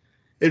and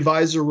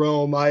Advisor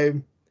Rome,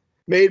 I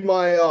made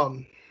my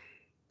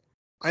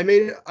I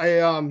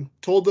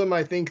told them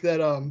I think that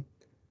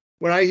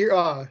when I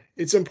hear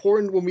it's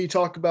important when we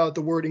talk about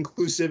the word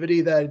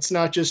inclusivity that it's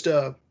not just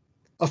a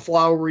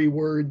flowery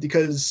word,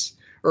 because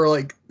or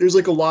like there's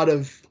like a lot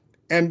of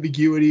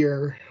ambiguity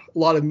or a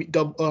lot of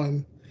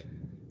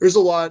there's a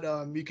lot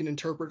you can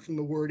interpret from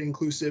the word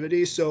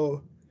inclusivity.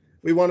 So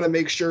we want to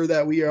make sure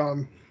that we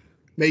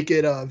make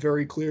it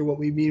very clear what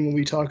we mean when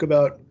we talk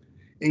about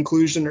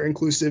inclusion or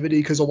inclusivity,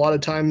 because a lot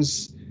of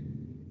times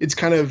it's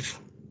kind of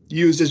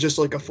used as just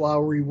like a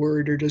flowery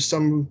word or just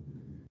some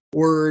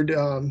word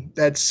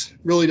that's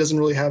really doesn't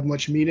really have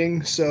much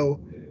meaning. So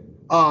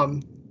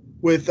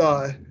with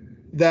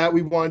that,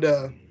 we wanted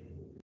to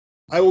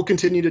I will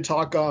continue to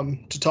talk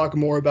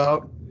more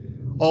about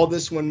all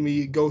this when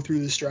we go through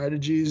the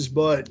strategies,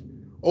 but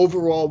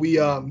overall we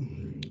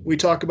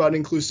talk about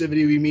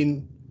inclusivity. We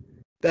mean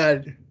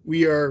that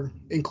we are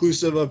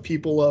inclusive of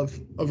people of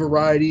a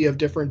variety of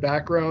different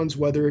backgrounds,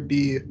 whether it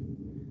be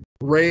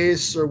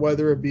race or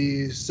whether it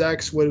be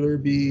sex, whether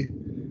it be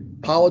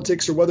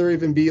politics, or whether it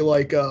even be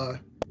like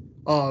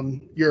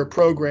your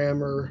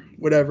program or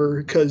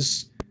whatever.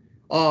 Because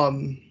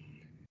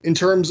in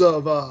terms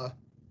of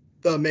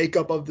the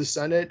makeup of the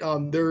Senate,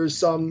 there is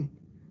some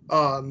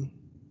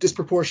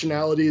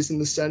disproportionalities in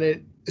the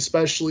Senate,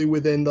 especially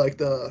within like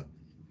the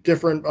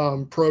different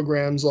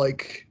programs.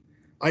 Like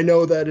I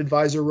know that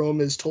Advisor Rome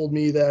has told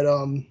me that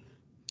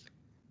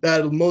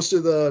that most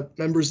of the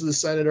members of the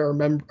Senate are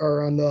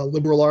on the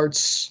liberal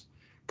arts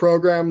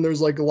program.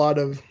 There's like a lot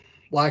of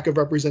lack of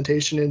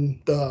representation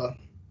in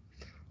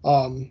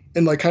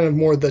like kind of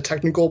more the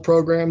technical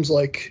programs,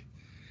 like,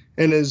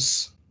 and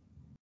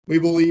we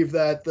believe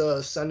that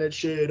the Senate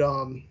should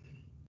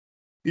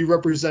be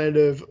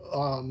representative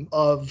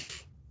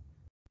of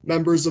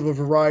members of a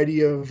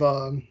variety of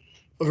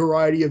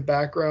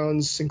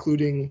backgrounds,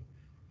 including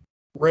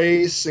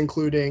race,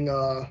 including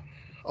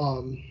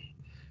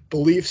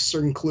beliefs,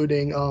 or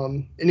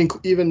including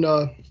even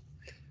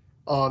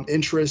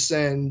interests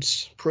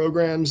and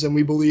programs. And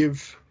we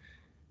believe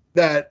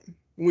that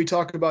when we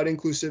talk about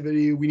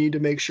inclusivity, we need to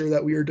make sure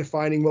that we are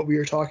defining what we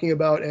are talking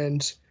about.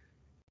 And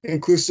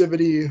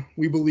inclusivity,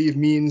 we believe,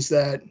 means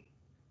that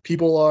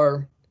people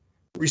are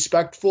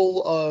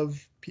respectful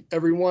of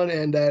everyone,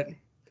 and that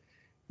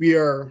we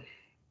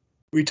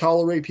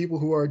tolerate people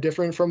who are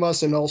different from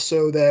us, and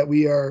also that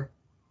we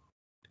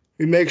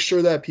make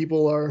sure that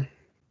people are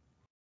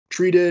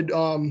treated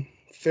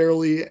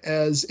fairly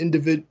as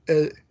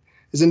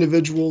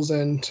individuals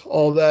and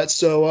all of that.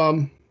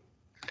 So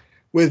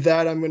with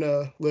that, I'm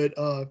gonna let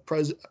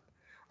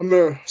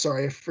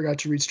sorry, I forgot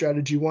to read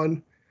strategy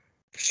 1.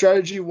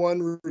 Strategy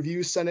 1: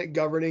 review Senate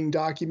governing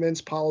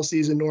documents,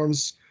 policies, and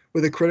norms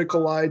with a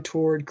critical eye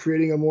toward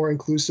creating a more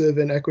inclusive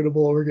and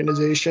equitable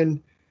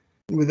organization.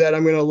 And with that,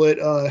 I'm going to let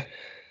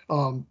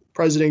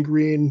President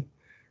Green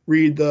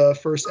read the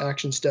first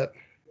action step.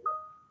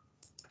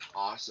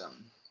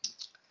 Awesome.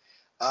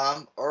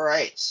 All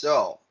right.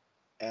 So,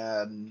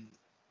 the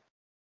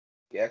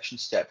action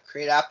step: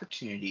 create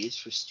opportunities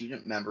for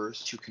student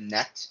members to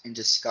connect and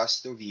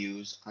discuss their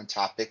views on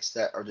topics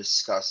that are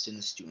discussed in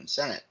the Student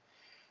Senate.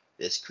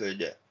 This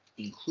could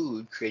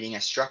include creating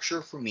a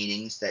structure for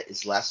meetings that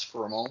is less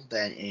formal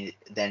than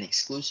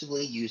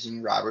exclusively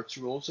using Robert's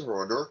Rules of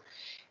Order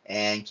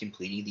and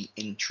completing the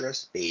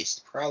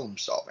interest-based problem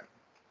solving.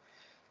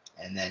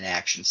 And then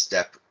action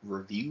step: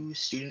 review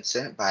Student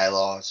Senate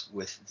bylaws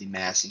with the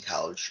Madison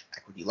College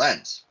equity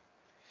lens.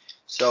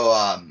 So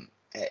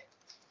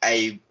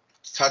I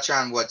touch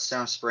on what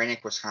Senator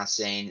Spranick was kind of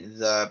saying.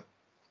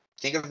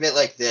 Think of it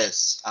like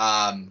this: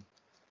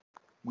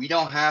 we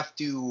don't have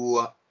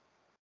to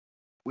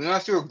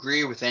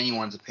agree with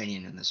anyone's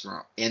opinion in this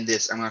room. In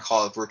this, I'm going to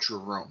call it virtual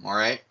room. All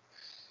right,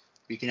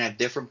 we can have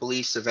different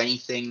beliefs of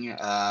anything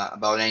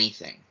about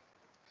anything.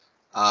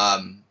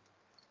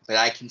 but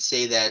I can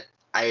say that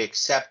I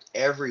accept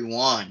every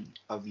one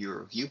of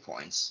your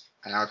viewpoints,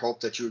 and I would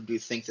hope that you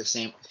would think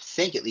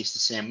at least the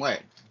same way.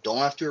 Don't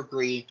have to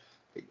agree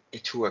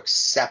to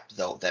accept,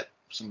 though, that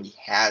somebody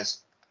has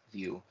a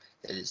view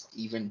that is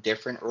even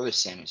different or the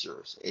same as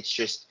yours. It's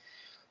just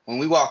when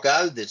we walk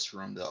out of this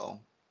room, though,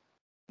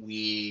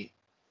 we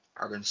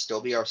are going to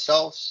still be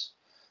ourselves.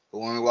 But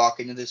when we walk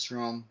into this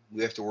room,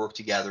 we have to work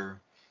together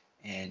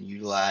and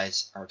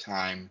utilize our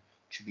time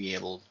to be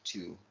able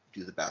to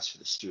do the best for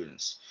the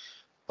students.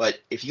 But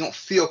if you don't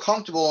feel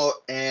comfortable,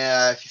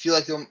 and if you feel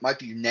like there might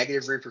be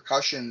negative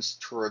repercussions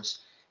towards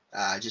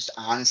just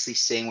honestly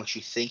saying what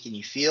you think and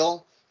you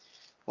feel,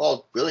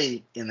 well,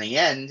 really, in the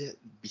end,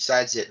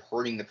 besides it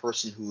hurting the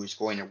person who is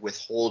going to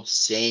withhold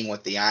saying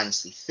what they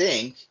honestly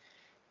think,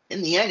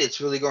 in the end,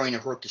 it's really going to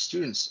hurt the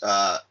students.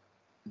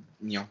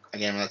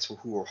 Again, that's who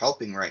we're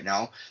helping right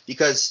now,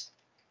 because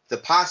the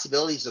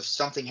possibilities of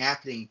something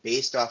happening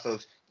based off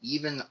of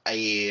even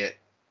a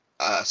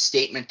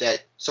statement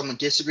that someone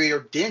disagreed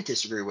or didn't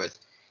disagree with,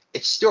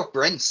 it still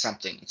brings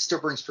something. It still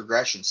brings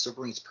progression, still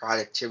brings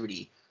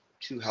productivity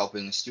to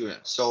helping the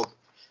student. So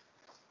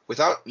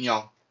without,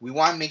 we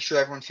want to make sure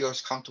everyone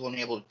feels comfortable and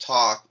able to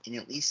talk and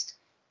at least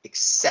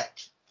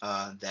accept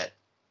that,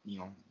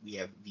 we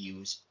have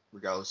views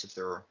regardless if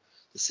they're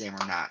the same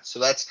or not. So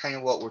that's kind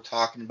of what we're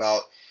talking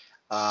about.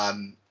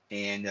 And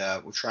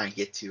we're trying to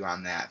get to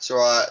on that. So,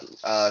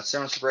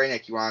 Senator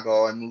Sabranick, you want to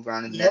go and move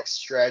on to the next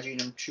strategy,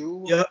 number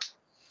 2? Yep.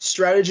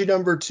 Strategy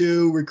number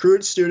 2,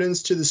 recruit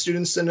students to the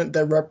Student Senate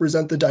that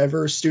represent the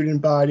diverse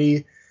student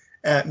body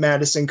at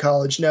Madison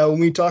College. Now, when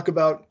we talk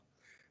about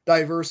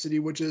diversity,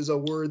 which is a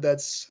word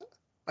that's,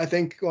 I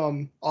think,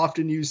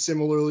 often used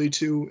similarly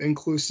to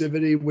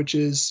inclusivity, which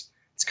is,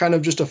 it's kind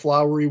of just a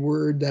flowery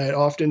word that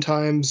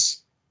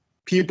oftentimes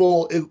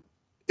people,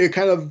 it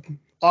kind of,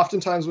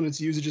 oftentimes when it's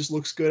used, it just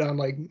looks good on,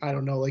 like, I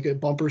don't know, like a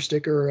bumper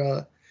sticker,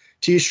 a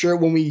t-shirt.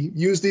 When we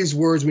use these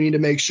words, we need to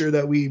make sure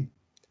that we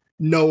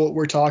know what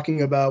we're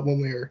talking about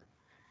when we're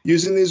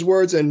using these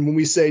words. And when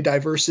we say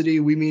diversity,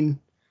 we mean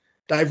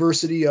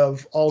diversity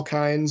of all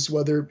kinds,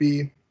 whether it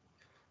be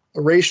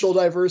a racial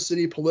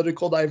diversity,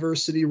 political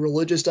diversity,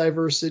 religious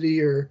diversity,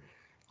 or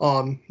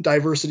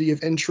diversity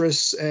of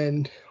interests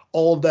and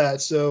all of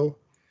that. So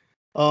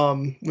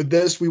with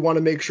this, we want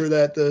to make sure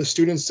that the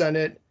Student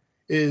Senate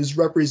is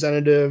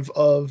representative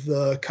of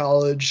the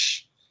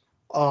college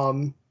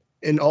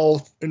in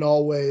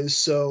all ways.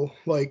 So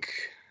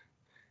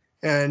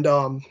and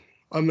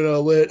I'm gonna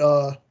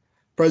let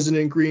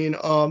President Green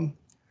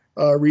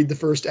read the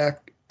first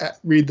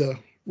read the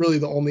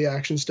only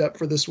action step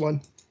for this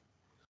one.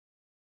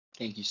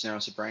 Thank you,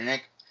 Senator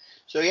Sabranick.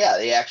 So yeah,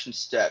 the action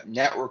step: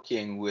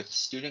 networking with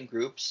student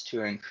groups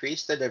to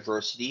increase the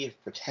diversity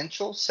of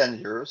potential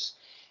senators,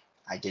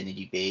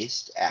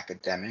 identity-based,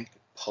 academic,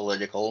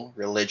 political,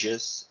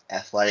 religious,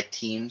 athletic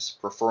teams,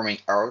 performing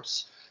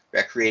arts,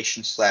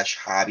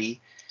 recreation/hobby,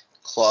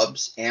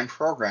 clubs, and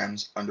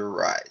programs under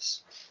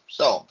RISE.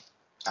 So,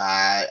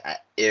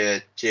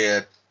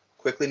 to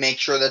quickly make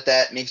sure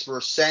that makes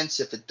more sense,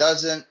 if it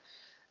doesn't,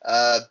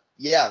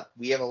 yeah,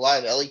 we have a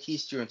lot of LET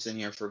students in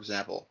here, for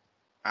example.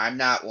 I'm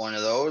not one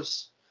of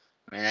those,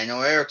 and I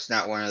know Eric's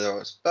not one of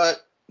those,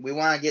 but we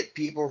want to get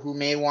people who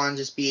may want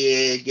to just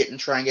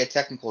try and get a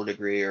technical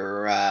degree,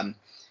 or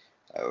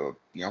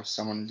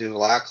someone do a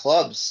lot of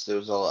clubs.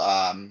 There's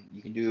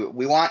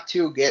we want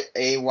to get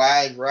a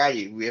wide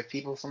variety. We have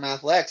people from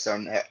athletics.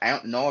 I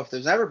don't know if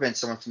there's ever been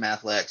someone from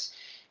athletics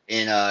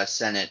in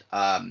Senate,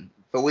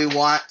 but we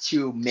want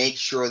to make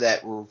sure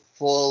that we're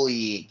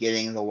fully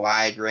getting the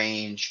wide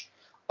range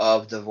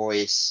of the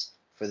voice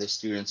for the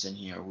students in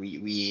here.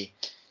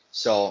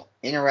 So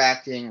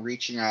interacting,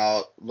 reaching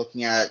out,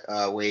 looking at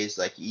ways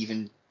like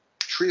even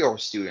trio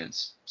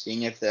students,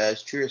 seeing if the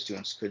trio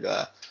students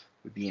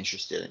would be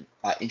interested.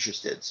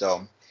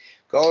 So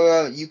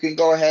you can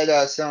go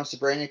ahead, Senator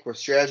Sabranick, with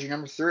strategy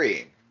number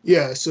 3.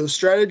 Yeah, so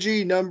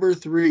strategy number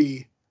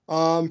 3,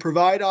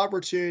 provide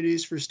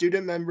opportunities for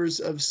student members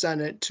of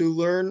Senate to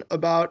learn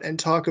about and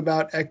talk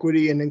about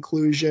equity and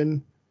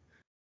inclusion.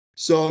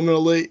 So I'm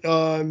going to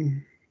let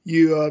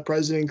you,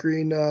 President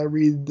Green,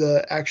 read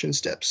the action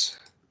steps.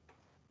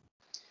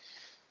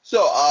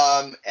 So,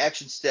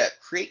 action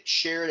step: create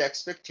shared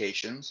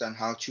expectations on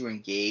how to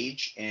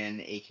engage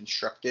in a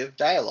constructive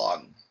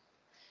dialogue.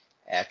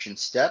 Action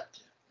step: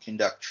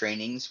 conduct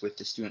trainings with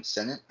the Student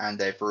Senate on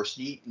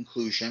diversity,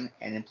 inclusion,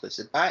 and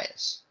implicit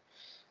bias.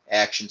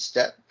 Action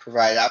step: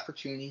 provide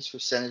opportunities for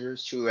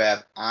senators to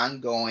have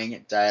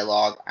ongoing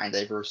dialogue on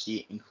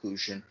diversity,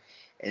 inclusion,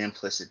 and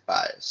implicit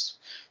bias.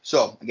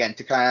 So, again,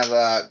 to kind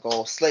of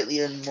go slightly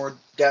in more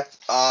depth,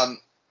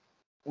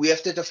 we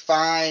have to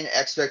define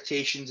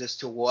expectations as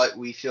to what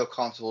we feel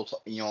comfortable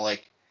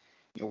like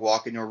you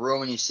walk into a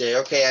room and you say,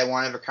 okay, I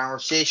want to have a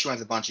conversation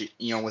with a bunch of,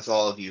 with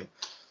all of you.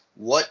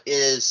 What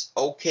is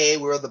okay?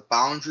 Where are the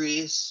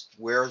boundaries?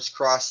 Where is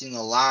crossing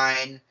the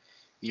line?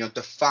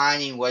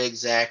 Defining what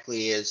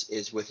exactly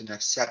is within an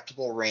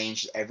acceptable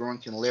range that everyone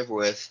can live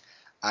with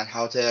on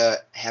how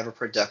to have a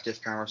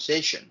productive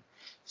conversation.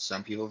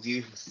 Some people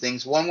view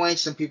things one way,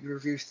 some people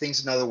view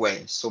things another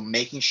way. So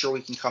making sure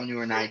we can come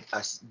to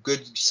a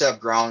good set of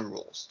ground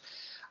rules.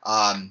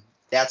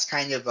 That's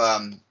kind of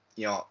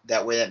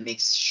that way that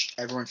makes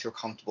everyone feel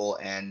comfortable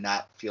and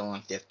not feeling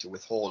like they have to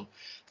withhold.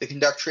 The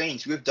conduct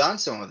trainings, we've done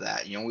some of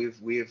that.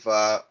 We've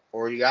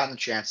already gotten the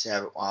chance to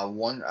have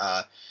one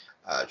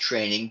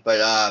training,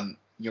 but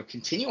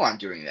continue on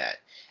doing that.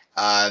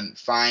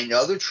 Find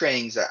other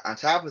trainings on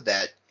top of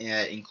that,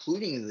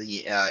 including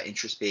the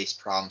interest-based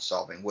problem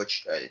solving,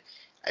 which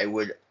I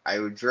would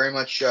very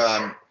much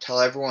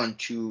tell everyone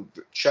to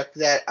check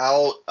that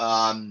out.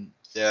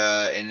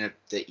 The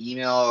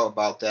email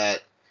about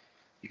that,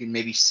 you can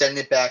maybe send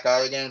it back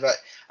out again. But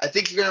I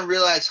think you're going to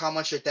realize how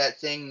much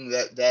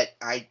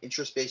that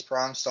interest-based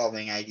problem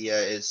solving idea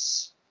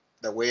is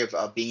the way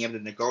of being able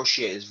to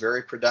negotiate is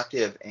very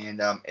productive,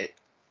 and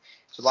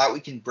it's a lot we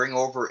can bring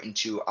over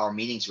into our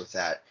meetings with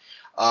that.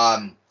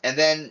 And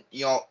then,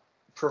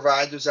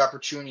 provide those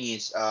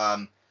opportunities.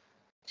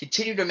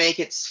 Continue to make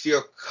it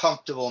feel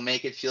comfortable,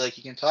 make it feel like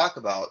you can talk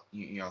about,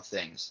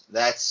 things.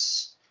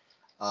 That's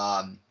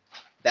not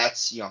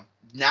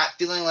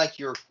feeling like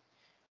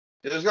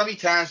there's going to be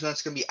times when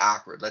it's going to be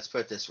awkward. Let's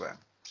put it this way.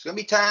 There's going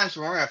to be times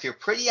when we're going to feel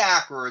pretty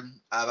awkward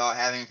about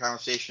having a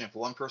conversation if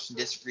one person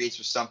disagrees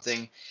with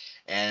something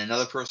and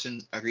another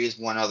person agrees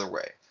one other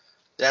way.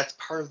 That's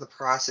part of the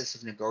process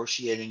of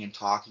negotiating and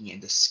talking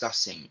and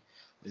discussing.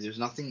 There's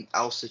nothing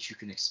else that you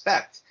can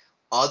expect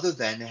other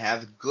than to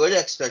have good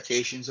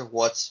expectations of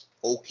what's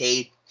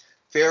okay,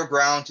 fair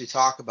ground to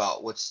talk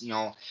about.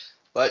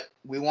 But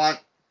we want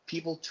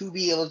people to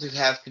be able to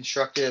have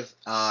constructive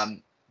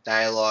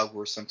dialogue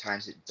where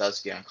sometimes it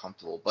does get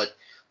uncomfortable. But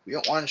we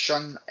don't want to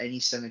shun any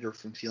senator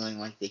from feeling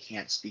like they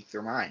can't speak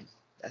their mind.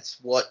 That's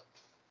what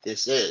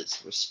this is.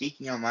 We're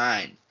speaking our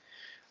mind.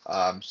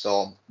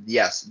 So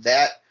yes,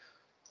 that.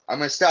 I'm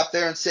going to stop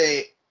there and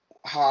say,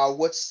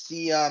 what's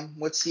the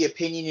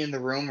opinion in the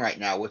room right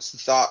now? What's the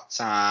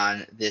thoughts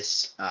on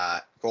this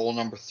goal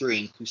number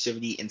 3,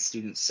 inclusivity in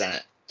student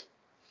senate?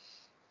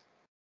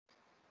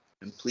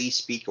 And please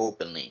speak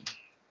openly.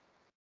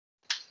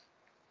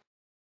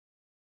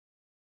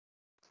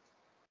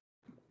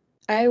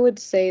 I would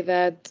say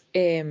that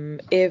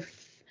and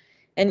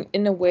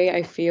in a way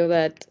I feel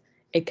that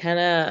it kind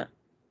of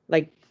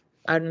like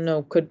I don't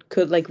know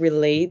could like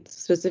relate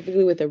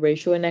specifically with the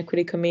racial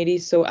inequity committee.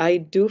 So I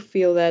do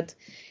feel that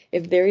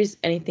if there is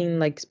anything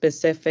like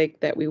specific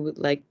that we would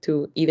like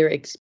to either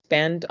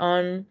expand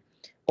on,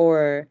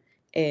 or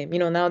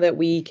now that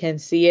we can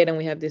see it and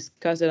we have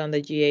discussed it on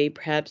the GA,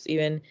 perhaps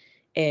even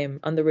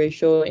on the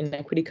racial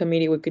inequity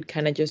committee, we could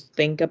kind of just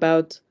think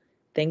about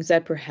things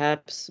that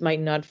perhaps might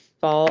not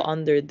fall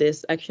under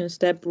this action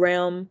step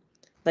realm,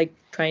 like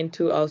trying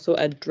to also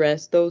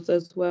address those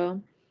as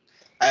well.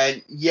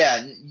 And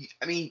yeah,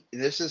 I mean,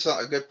 this is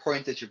a good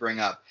point that you bring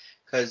up,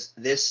 because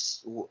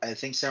I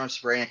think Senator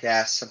Sobranik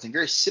asked something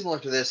very similar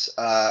to this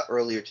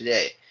earlier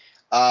today.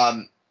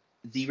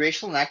 The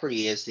racial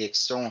inequity is the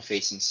external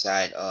facing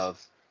side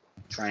of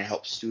trying to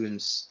help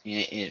students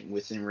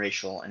within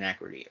racial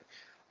inequity.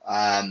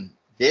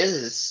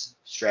 This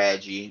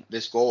strategy,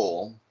 this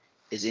goal,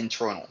 is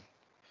internal,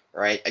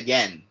 right?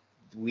 Again,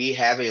 we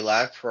have a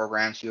lot of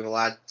programs. We have a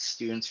lot of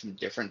students from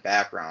different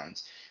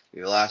backgrounds. We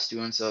have a lot of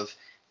students of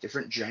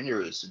different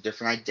genders,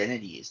 different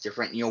identities,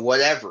 different,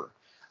 whatever.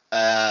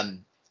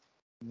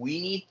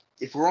 We need,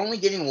 if we're only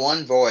getting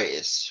one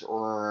voice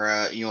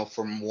or,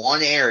 from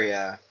one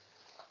area,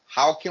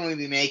 how can we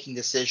be making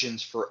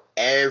decisions for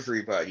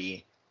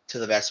everybody to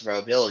the best of our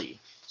ability?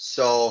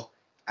 So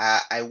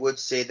I would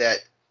say that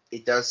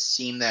it does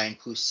seem that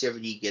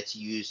inclusivity gets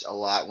used a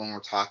lot when we're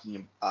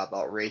talking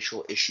about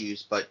racial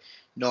issues, but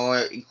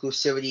no,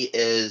 inclusivity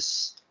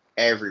is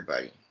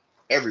everybody.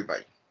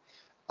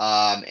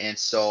 And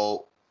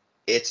so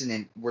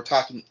we're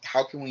talking,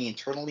 how can we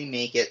internally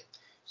make it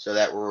so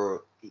that we're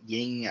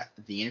getting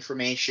the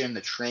information,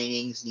 the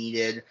trainings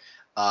needed,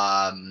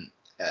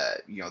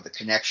 the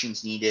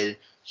connections needed,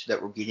 so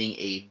that we're getting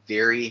a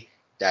very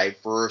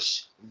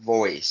diverse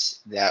voice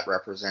that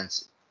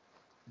represents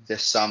the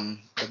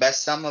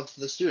best sum of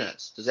the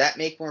students. Does that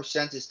make more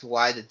sense as to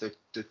why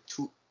they're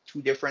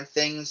two different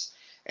things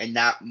and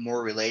not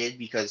more related?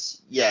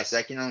 Because yes,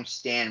 I can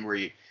understand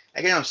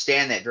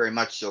that very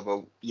much so,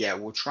 but yeah,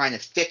 we're trying to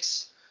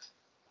fix.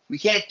 We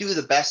can't do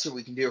the best that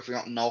we can do if we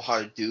don't know how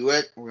to do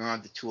it, or we don't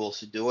have the tools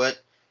to do it,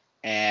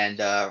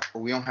 and or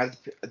we don't have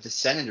the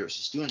senators,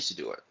 the students to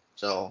do it.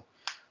 So,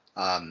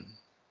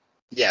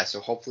 so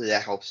hopefully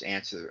that helps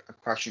answer a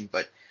question.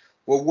 But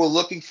what we're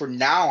looking for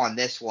now on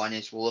this one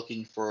is we're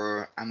looking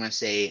for, I'm going to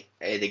say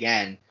it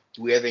again,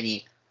 do we have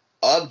any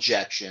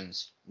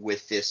objections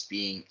with this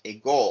being a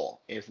goal?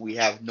 If we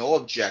have no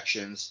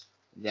objections,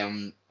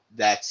 then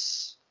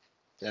that's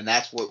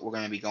what we're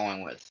going to be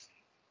going with.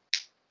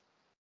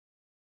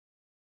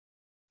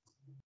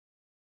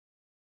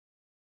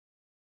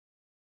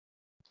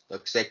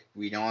 Looks like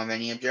we don't have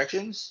any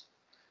objections.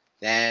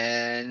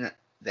 Then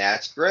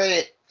that's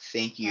great.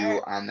 Thank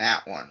you on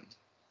that one.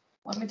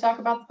 Let me talk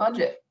about the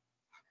budget.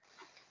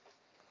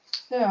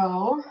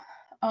 So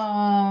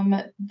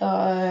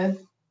The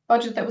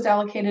budget that was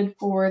allocated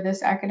for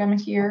this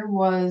academic year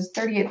was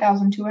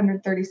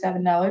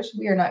 $38,237.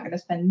 We are not going to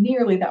spend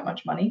nearly that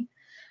much money.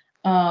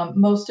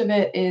 Most of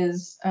it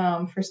is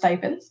for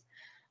stipends.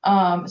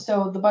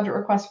 So the budget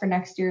request for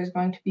next year is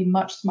going to be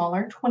much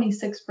smaller,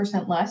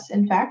 26% less,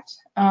 in fact,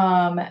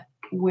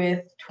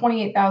 with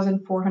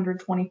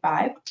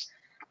 $28,425.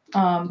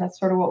 That's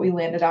sort of what we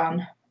landed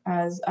on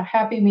as a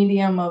happy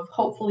medium of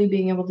hopefully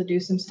being able to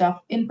do some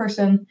stuff in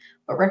person,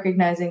 but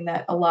recognizing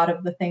that a lot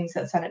of the things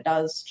that Senate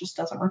does just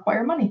doesn't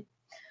require money.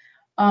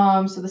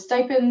 So the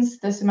stipends,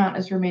 this amount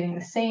is remaining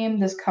the same.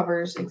 This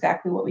covers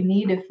exactly what we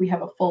need if we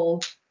have a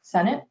full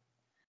Senate.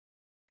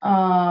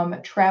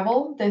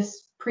 Travel,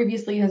 this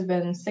previously has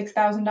been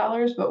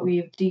 $6,000, but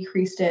we've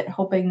decreased it,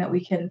 hoping that we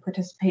can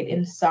participate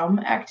in some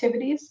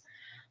activities.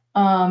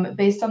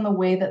 Based on the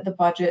way that the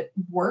budget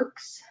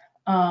works,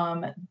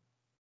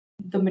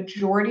 the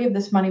majority of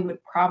this money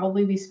would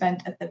probably be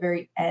spent at the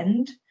very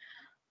end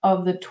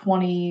of the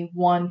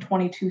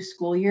 21-22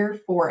 school year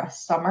for a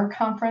summer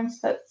conference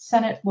that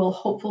Senate will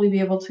hopefully be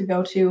able to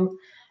go to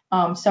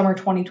summer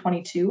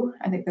 2022.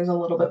 I think there's a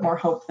little bit more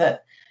hope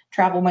that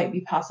travel might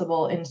be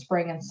possible in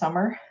spring and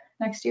summer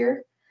next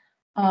year.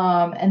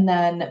 And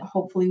then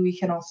hopefully we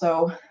can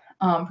also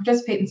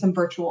participate in some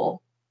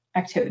virtual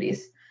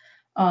activities.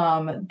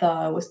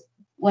 The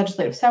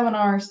legislative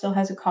seminar still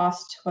has a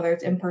cost, whether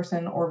it's in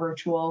person or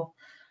virtual.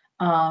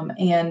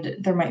 And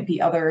there might be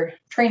other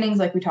trainings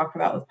like we talked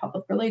about with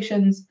public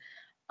relations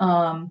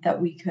that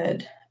we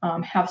could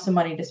have some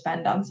money to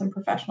spend on some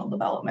professional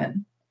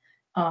development,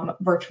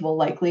 virtual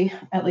likely,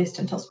 at least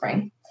until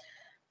spring.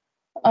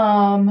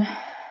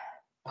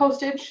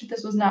 Postage,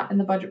 this was not in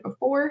the budget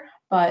before,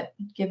 but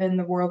given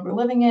the world we're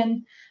living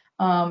in,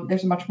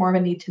 there's much more of a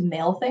need to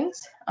mail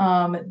things.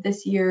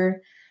 This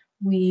year,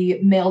 we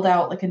mailed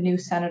out like a new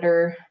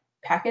senator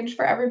package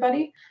for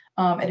everybody.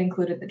 It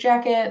included the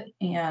jacket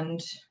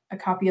and a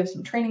copy of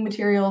some training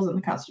materials and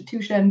the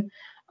Constitution.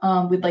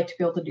 We'd like to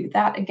be able to do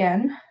that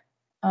again.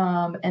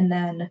 And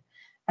then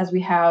as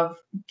we have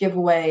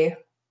giveaway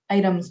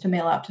items to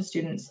mail out to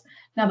students,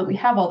 now that we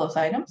have all those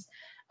items,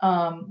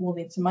 we'll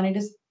need some money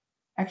to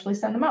actually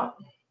send them out.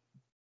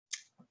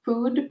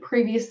 Food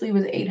previously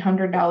was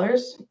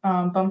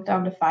 $800, bumped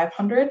down to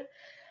 $500,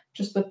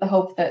 just with the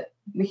hope that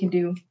we can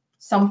do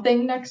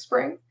something next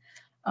spring.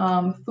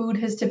 Food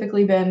has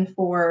typically been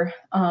for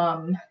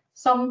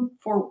some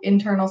for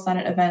internal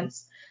Senate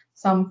events,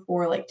 some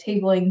for like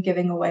tabling,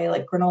 giving away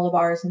like granola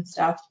bars and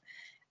stuff,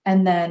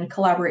 and then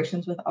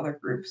collaborations with other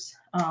groups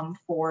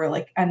for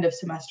like end of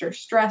semester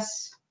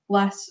stress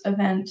less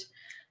event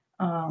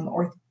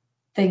or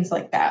things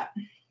like that.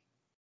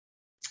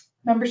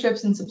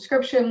 Memberships and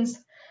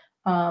subscriptions.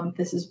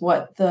 This is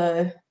what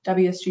the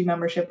WSG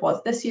membership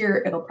was this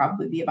year. It'll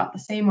probably be about the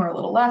same or a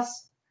little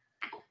less.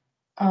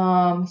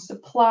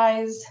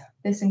 Supplies,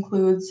 this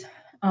includes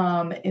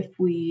if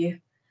we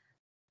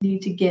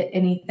need to get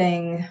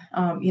anything,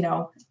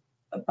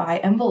 buy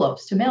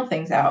envelopes to mail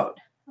things out,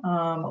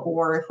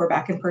 or if we're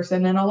back in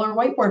person and all our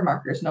whiteboard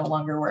markers no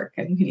longer work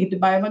and we need to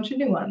buy a bunch of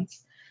new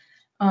ones,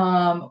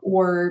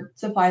 or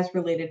supplies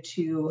related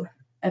to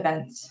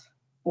events,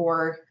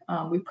 or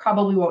we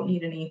probably won't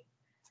need any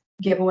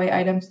giveaway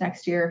items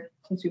next year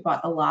since we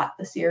bought a lot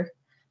this year,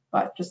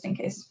 but just in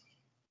case.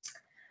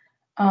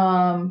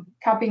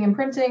 Copying and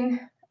printing,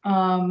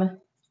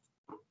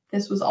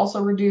 this was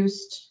also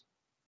reduced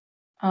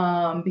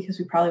because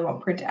we probably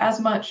won't print as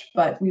much,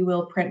 but we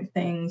will print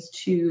things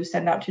to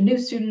send out to new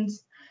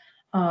students.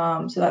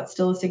 So that's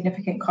still a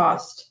significant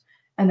cost.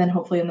 And then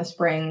hopefully in the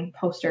spring,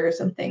 posters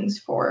and things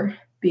for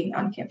being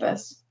on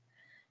campus.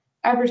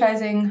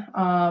 Advertising,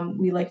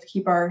 we like to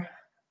keep our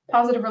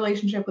positive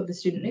relationship with the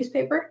student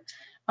newspaper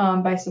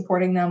by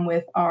supporting them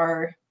with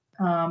our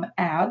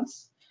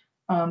ads.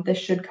 This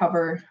should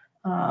cover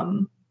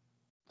 3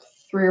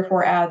 or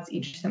 4 ads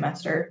each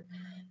semester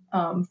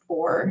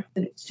for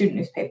the student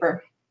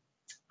newspaper.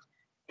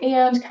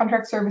 And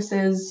contract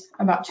services,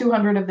 about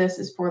 200 of this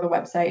is for the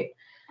website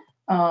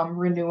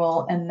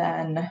renewal. And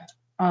then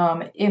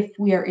if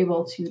we are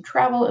able to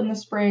travel in the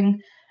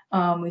spring,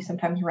 we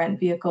sometimes rent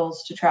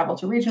vehicles to travel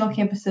to regional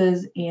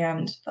campuses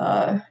and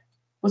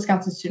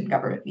Wisconsin student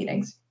government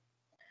meetings.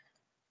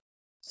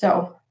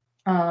 So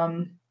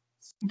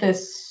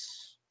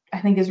this, I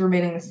think, is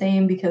remaining the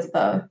same because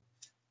the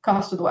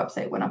cost of the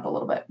website went up a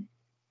little bit.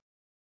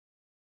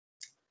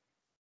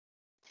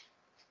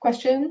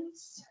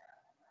 Questions?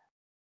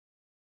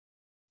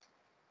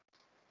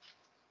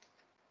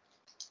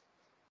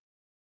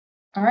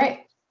 All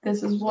right,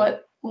 this is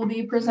what will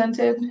be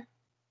presented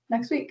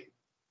next week.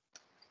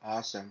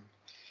 Awesome.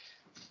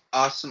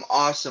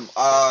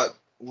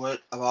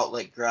 What about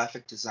like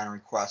graphic design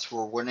requests?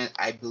 Or wouldn't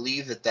I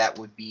believe that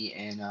would be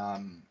in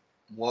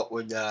what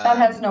would that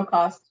has no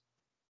cost.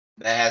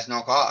 That has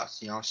no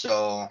cost,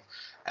 so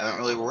I don't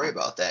really worry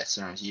about that,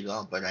 Senator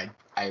Zebel, but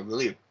I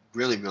really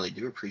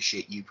do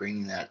appreciate you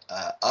bringing that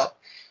up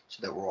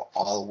so that we're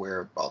all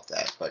aware about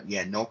that. But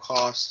yeah, no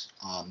cost.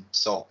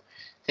 So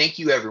thank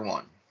you,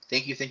 everyone.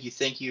 Thank you, thank you,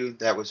 thank you.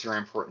 That was very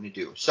important to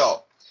do.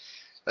 So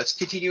let's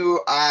continue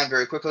on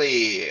very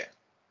quickly.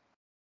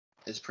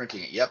 Is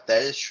printing it? Yep,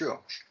 that is true.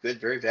 Good,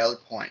 very valid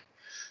point.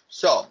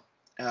 So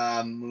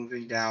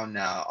moving down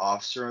now,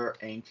 officer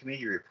and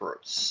committee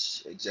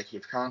reports,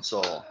 executive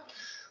council.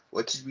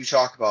 What did we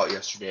talk about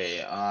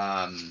yesterday?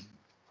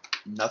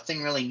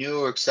 Nothing really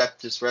new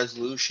except this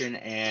resolution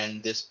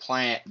and this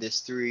plan,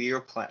 this 3-year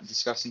plan,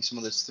 discussing some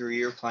of this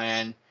 3-year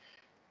plan.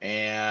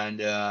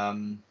 And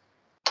am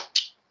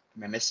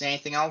I missing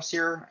anything else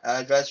here,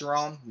 Advisor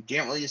Rome? We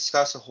didn't really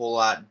discuss a whole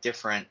lot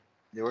different.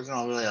 There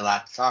wasn't really a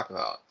lot to talk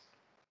about.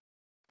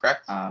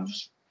 Correct?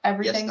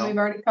 Everything no? we've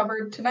already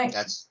covered tonight.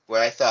 That's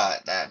what I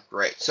thought.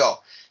 Great. So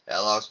that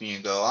allows me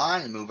to go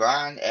on and move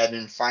on. Admin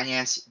and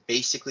finance,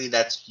 basically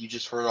that's, you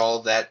just heard all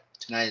of that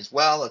tonight as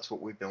well. That's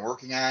what we've been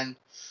working on.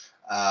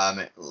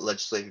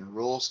 Legislative and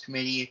Rules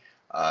Committee,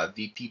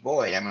 VP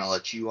Boyd, I'm going to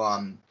let you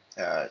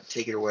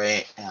take it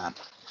away.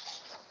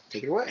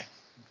 Take it away.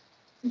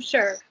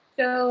 Sure.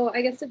 So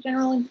I guess the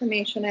general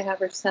information I have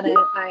for Senate,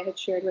 I had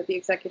shared with the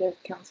Executive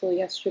Council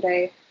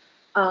yesterday,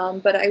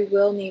 but I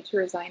will need to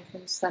resign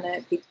from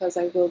Senate because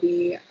I will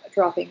be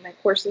dropping my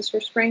courses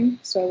for spring,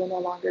 so I will no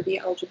longer be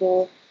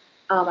eligible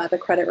at the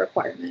credit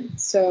requirement.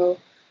 So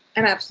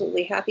I'm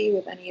absolutely happy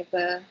with any of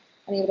the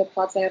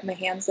plots I have my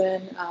hands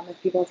in.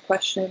 If people have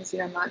questions,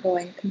 I'm not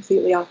going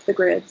completely off the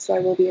grid, so I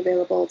will be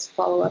available to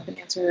follow up and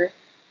answer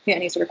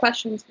any sort of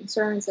questions,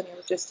 concerns, any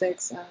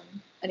logistics,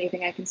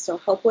 anything I can still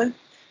help with.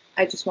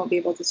 I just won't be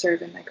able to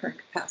serve in my current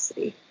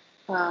capacity.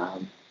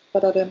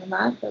 But other than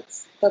that,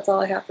 that's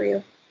all I have for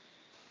you.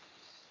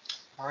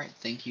 All right,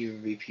 thank you,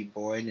 VP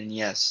Boyd. And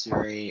yes,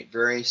 very,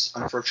 very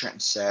unfortunate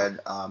and sad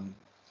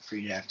for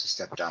you to have to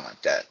step down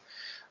like that.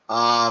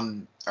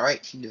 All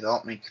right, Team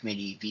Development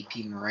Committee,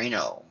 VP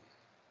Moreno.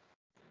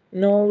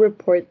 No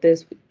report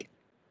this week.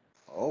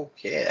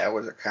 Okay, that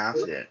was a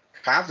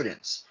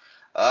confidence.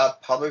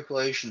 Public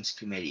Relations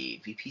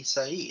Committee, VP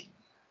Saeed.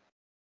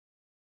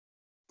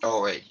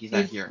 Oh wait, he's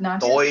not here.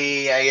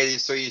 Boy, I get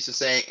so used to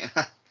saying.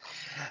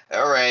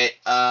 All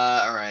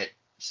right.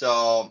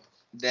 So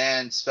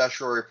then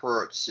special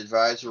reports,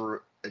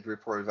 Advisor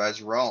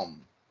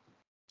Rome.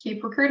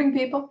 Keep recruiting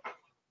people.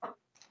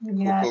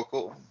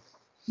 Cool.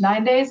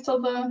 9 days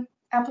till the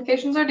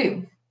applications are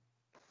due.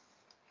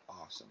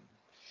 Awesome.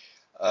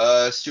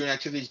 Student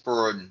Activities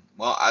Board.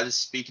 Well, I'll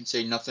just speak and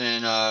say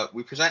nothing.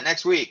 We present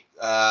next week.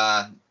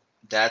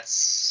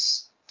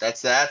 That's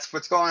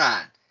what's going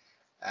on.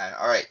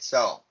 All right,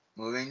 so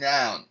moving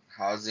down,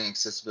 housing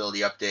accessibility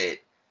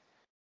update,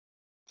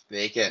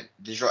 vacant,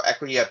 digital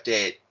equity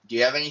update. Do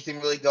you have anything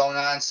really going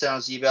on, San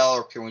Jose Bell,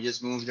 or can we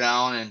just move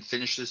down and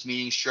finish this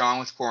meeting strong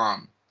with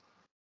quorum?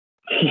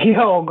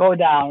 Yo, go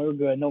down. We're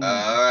good. No more.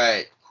 All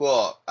right,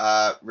 cool.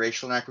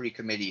 Racial and Equity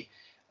Committee.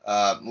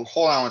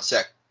 Hold on one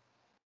sec.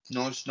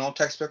 No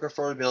textbook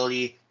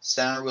affordability.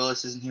 Senator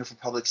Willis isn't here for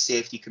Public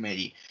Safety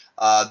Committee.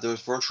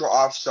 Those virtual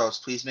office hours,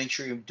 please make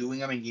sure you're doing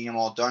them and getting them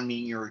all done,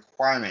 meeting your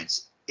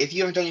requirements. If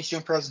you haven't done your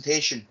student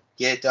presentation,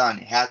 get it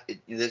done.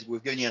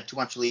 We've given you too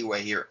much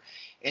leeway here.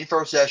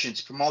 Info sessions,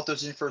 promote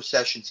those info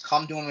sessions.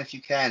 Come to them if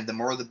you can. The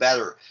more the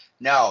better.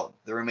 Now,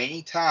 the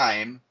remaining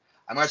time,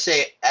 I'm going to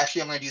say,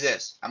 actually, I'm going to do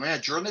this. I'm going to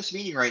adjourn this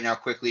meeting right now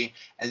quickly,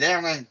 and then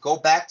I'm going to go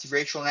back to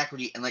racial and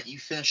equity and let you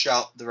finish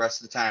out the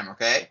rest of the time,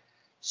 okay?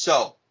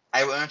 So,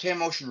 I will entertain a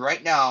motion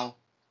right now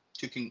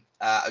to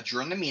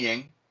adjourn the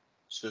meeting.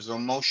 So there's no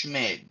motion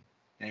made.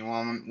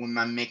 Anyone want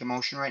to make a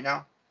motion right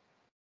now?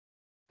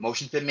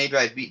 Motion's been made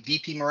by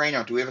VP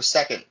Moreno. Do we have a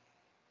second?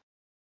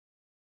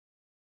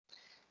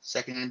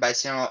 Seconded by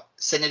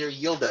Senator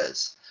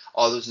Yildiz.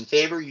 All those in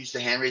favor, use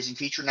the hand raising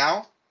feature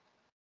now.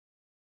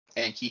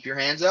 And keep your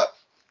hands up.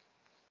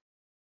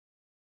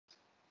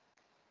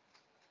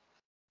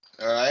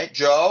 All right,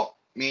 Joe,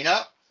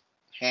 Mina,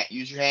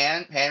 use your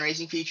hand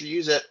raising feature,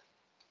 use it.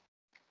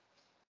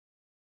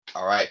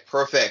 All right,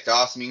 perfect,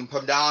 awesome. You can put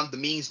them down. The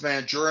meeting's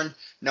been adjourned.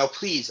 Now,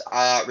 please,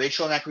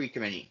 Racial and Equity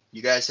Committee,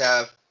 you guys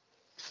have,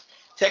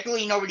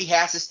 technically nobody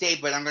has to stay,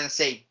 but I'm going to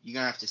say you're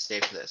going to have to stay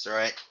for this, all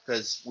right?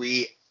 Because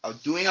we are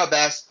doing our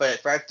best, but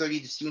at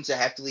 5:30, the students that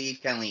have to leave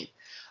can leave.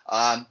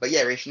 But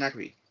yeah, Racial and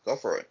Equity, go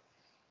for it.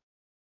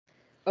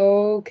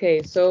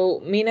 Okay,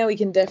 so Mina, we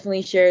can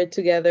definitely share it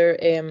together.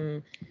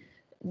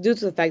 Due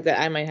to the fact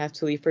that I might have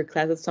to leave for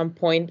class at some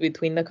point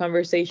between the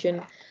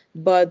conversation,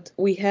 but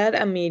we had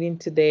a meeting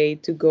today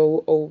to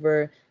go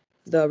over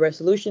the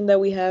resolution that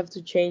we have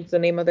to change the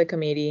name of the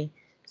committee.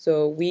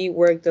 So we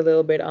worked a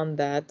little bit on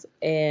that,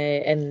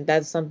 and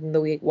that's something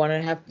that we want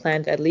to have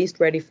planned at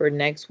least ready for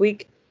next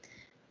week.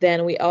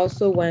 Then we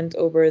also went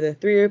over the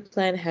 3-year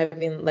plan,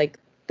 having like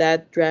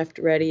that draft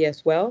ready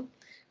as well.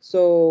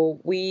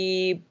 So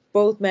we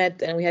both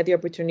met and we had the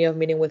opportunity of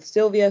meeting with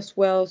Sylvia as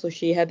well. So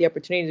she had the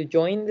opportunity to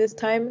join this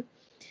time.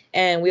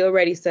 And we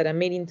already set a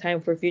meeting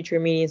time for future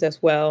meetings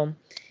as well.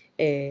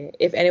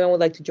 If anyone would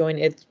like to join,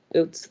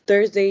 it's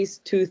Thursdays,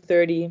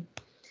 2:30.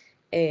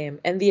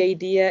 And the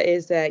idea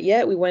is that,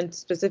 we went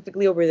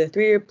specifically over the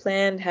 3-year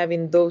plan,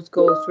 having those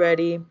goals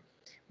ready.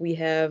 we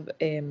have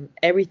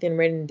everything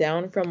written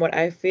down. From what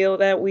I feel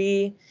that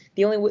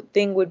the only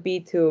thing would be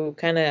to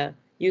kind of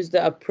use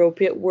the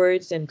appropriate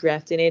words and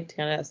drafting it,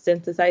 kind of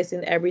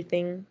synthesizing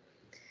everything.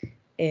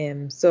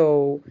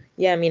 So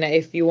yeah, I mean,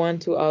 if you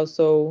want to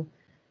also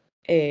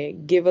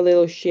give a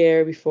little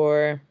share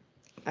before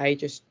I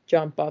just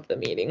jump off the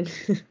meeting.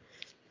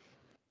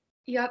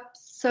 Yep.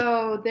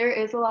 So there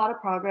is a lot of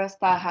progress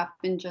that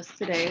happened just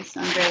today. So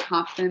I'm very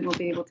confident we'll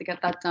be able to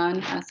get that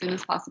done as soon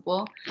as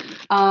possible.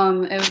 It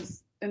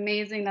was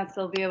amazing that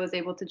Sylvia was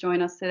able to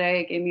join us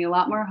today. It gave me a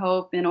lot more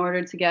hope in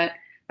order to get,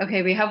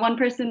 okay, we have one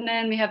person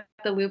in, we have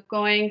the loop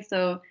going.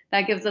 So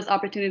that gives us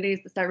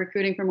opportunities to start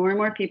recruiting for more and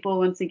more people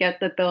once we get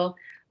the bill,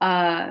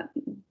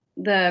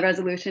 the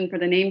resolution for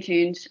the name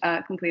change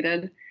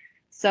completed.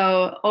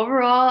 So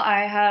overall,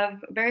 I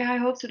have very high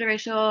hopes for the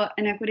Racial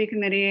Inequity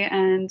Committee,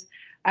 and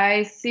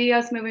I see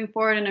us moving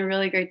forward in a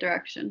really great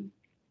direction.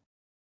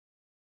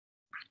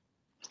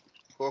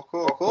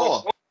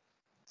 Cool.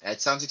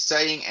 That sounds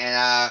exciting,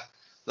 and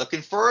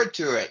looking forward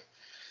to it.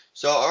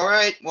 So, all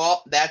right,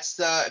 well, that's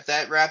if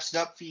that wraps it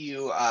up for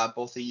you,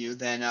 both of you,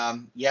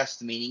 then yes,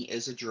 the meeting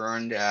is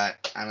adjourned. I'm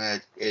gonna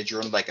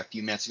adjourn like a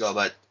few minutes ago,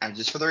 but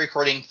just for the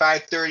recording,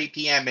 5:30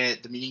 p.m.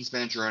 The meeting's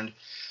been adjourned.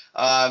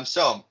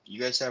 So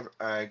you guys have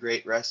a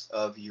great rest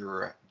of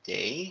your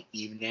day,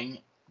 evening,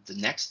 the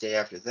next day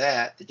after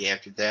that, the day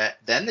after that,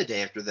 then the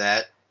day after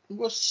that.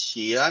 We'll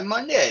see you on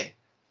Monday.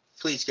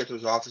 Please get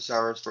those office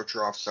hours,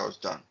 virtual office hours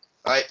done.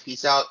 All right,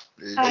 peace out.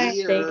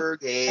 Later,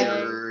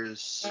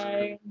 Gators.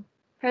 Bye.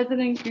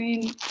 President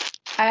Green,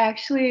 I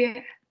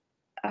actually,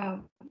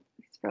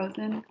 he's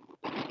frozen.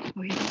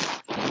 Oh, he's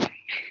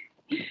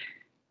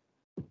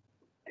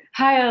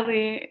Hi,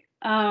 Ellie.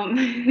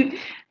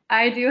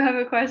 I do have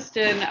a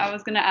question. I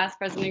was going to ask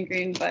President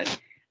Green, but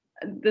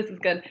this is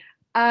good.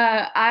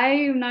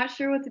 I'm not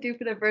sure what to do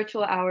for the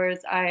virtual hours.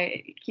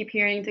 I keep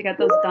hearing to get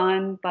those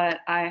done, but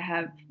I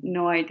have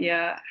no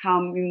idea how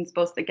I'm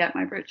supposed to get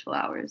my virtual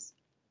hours.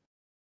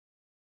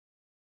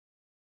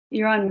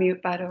 You're on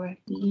mute, by the way.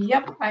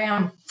 Yep, I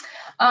am.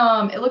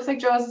 It looks like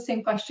Joe has the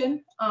same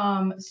question.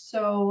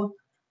 So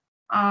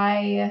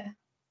I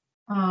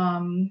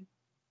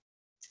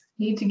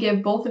need to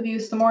give both of you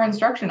some more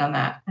instruction on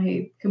that.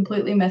 I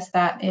completely missed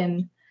that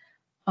in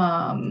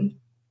that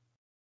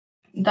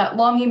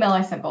long email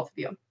I sent both of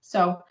you.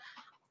 So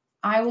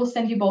I will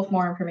send you both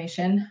more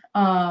information.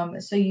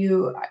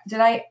 So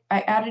I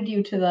added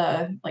you to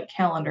the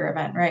calendar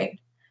event, right?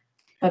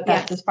 But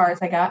that's as far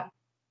as I got.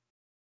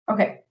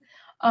 Okay.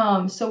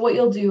 So what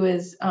you'll do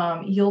is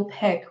you'll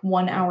pick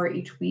 1 hour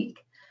each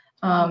week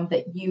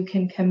that you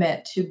can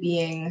commit to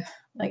being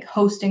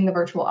hosting the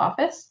virtual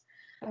office.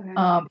 Okay.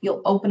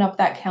 You'll open up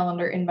that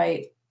calendar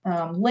invite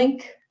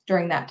link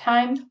during that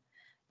time,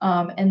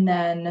 and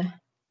then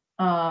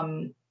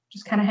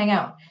just kind of hang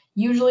out.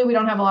 Usually we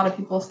don't have a lot of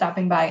people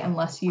stopping by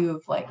unless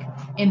you've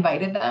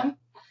invited them.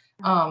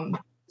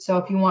 So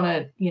if you want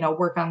to,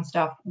 work on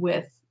stuff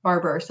with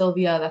Barbara or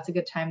Sylvia, that's a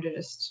good time to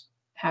just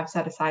have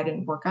set aside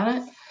and work on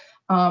it.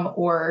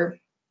 Or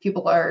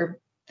people are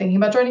thinking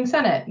about joining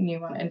Senate and you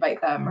want to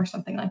invite them or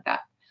something like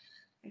that.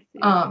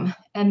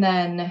 And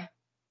then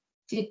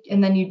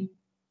you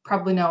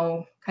probably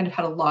know kind of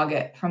how to log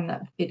it from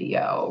that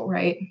video,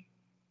 right?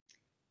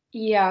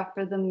 Yeah,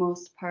 for the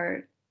most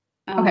part.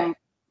 Okay.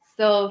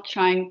 Still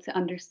trying to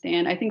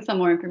understand. I think some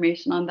more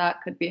information on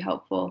that could be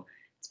helpful.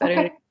 It's better.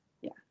 Okay.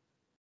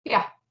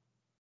 Yeah.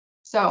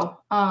 So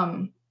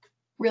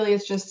really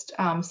it's just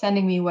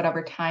sending me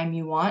whatever time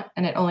you want,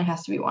 and it only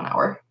has to be 1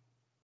 hour.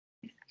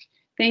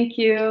 Thank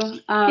you.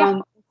 Yeah.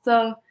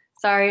 So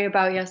sorry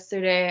about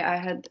yesterday. I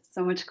had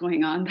so much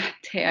going on that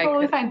day.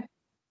 Totally fine.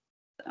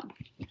 So.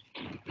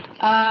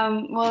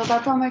 Well,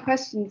 that's all my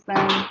questions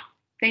then.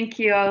 Thank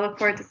you. I look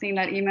forward to seeing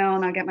that email,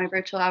 and I'll get my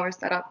virtual hours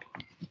set up.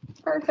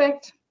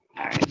 Perfect.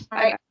 All right. All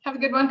right. Have a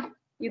good one.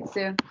 You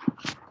too.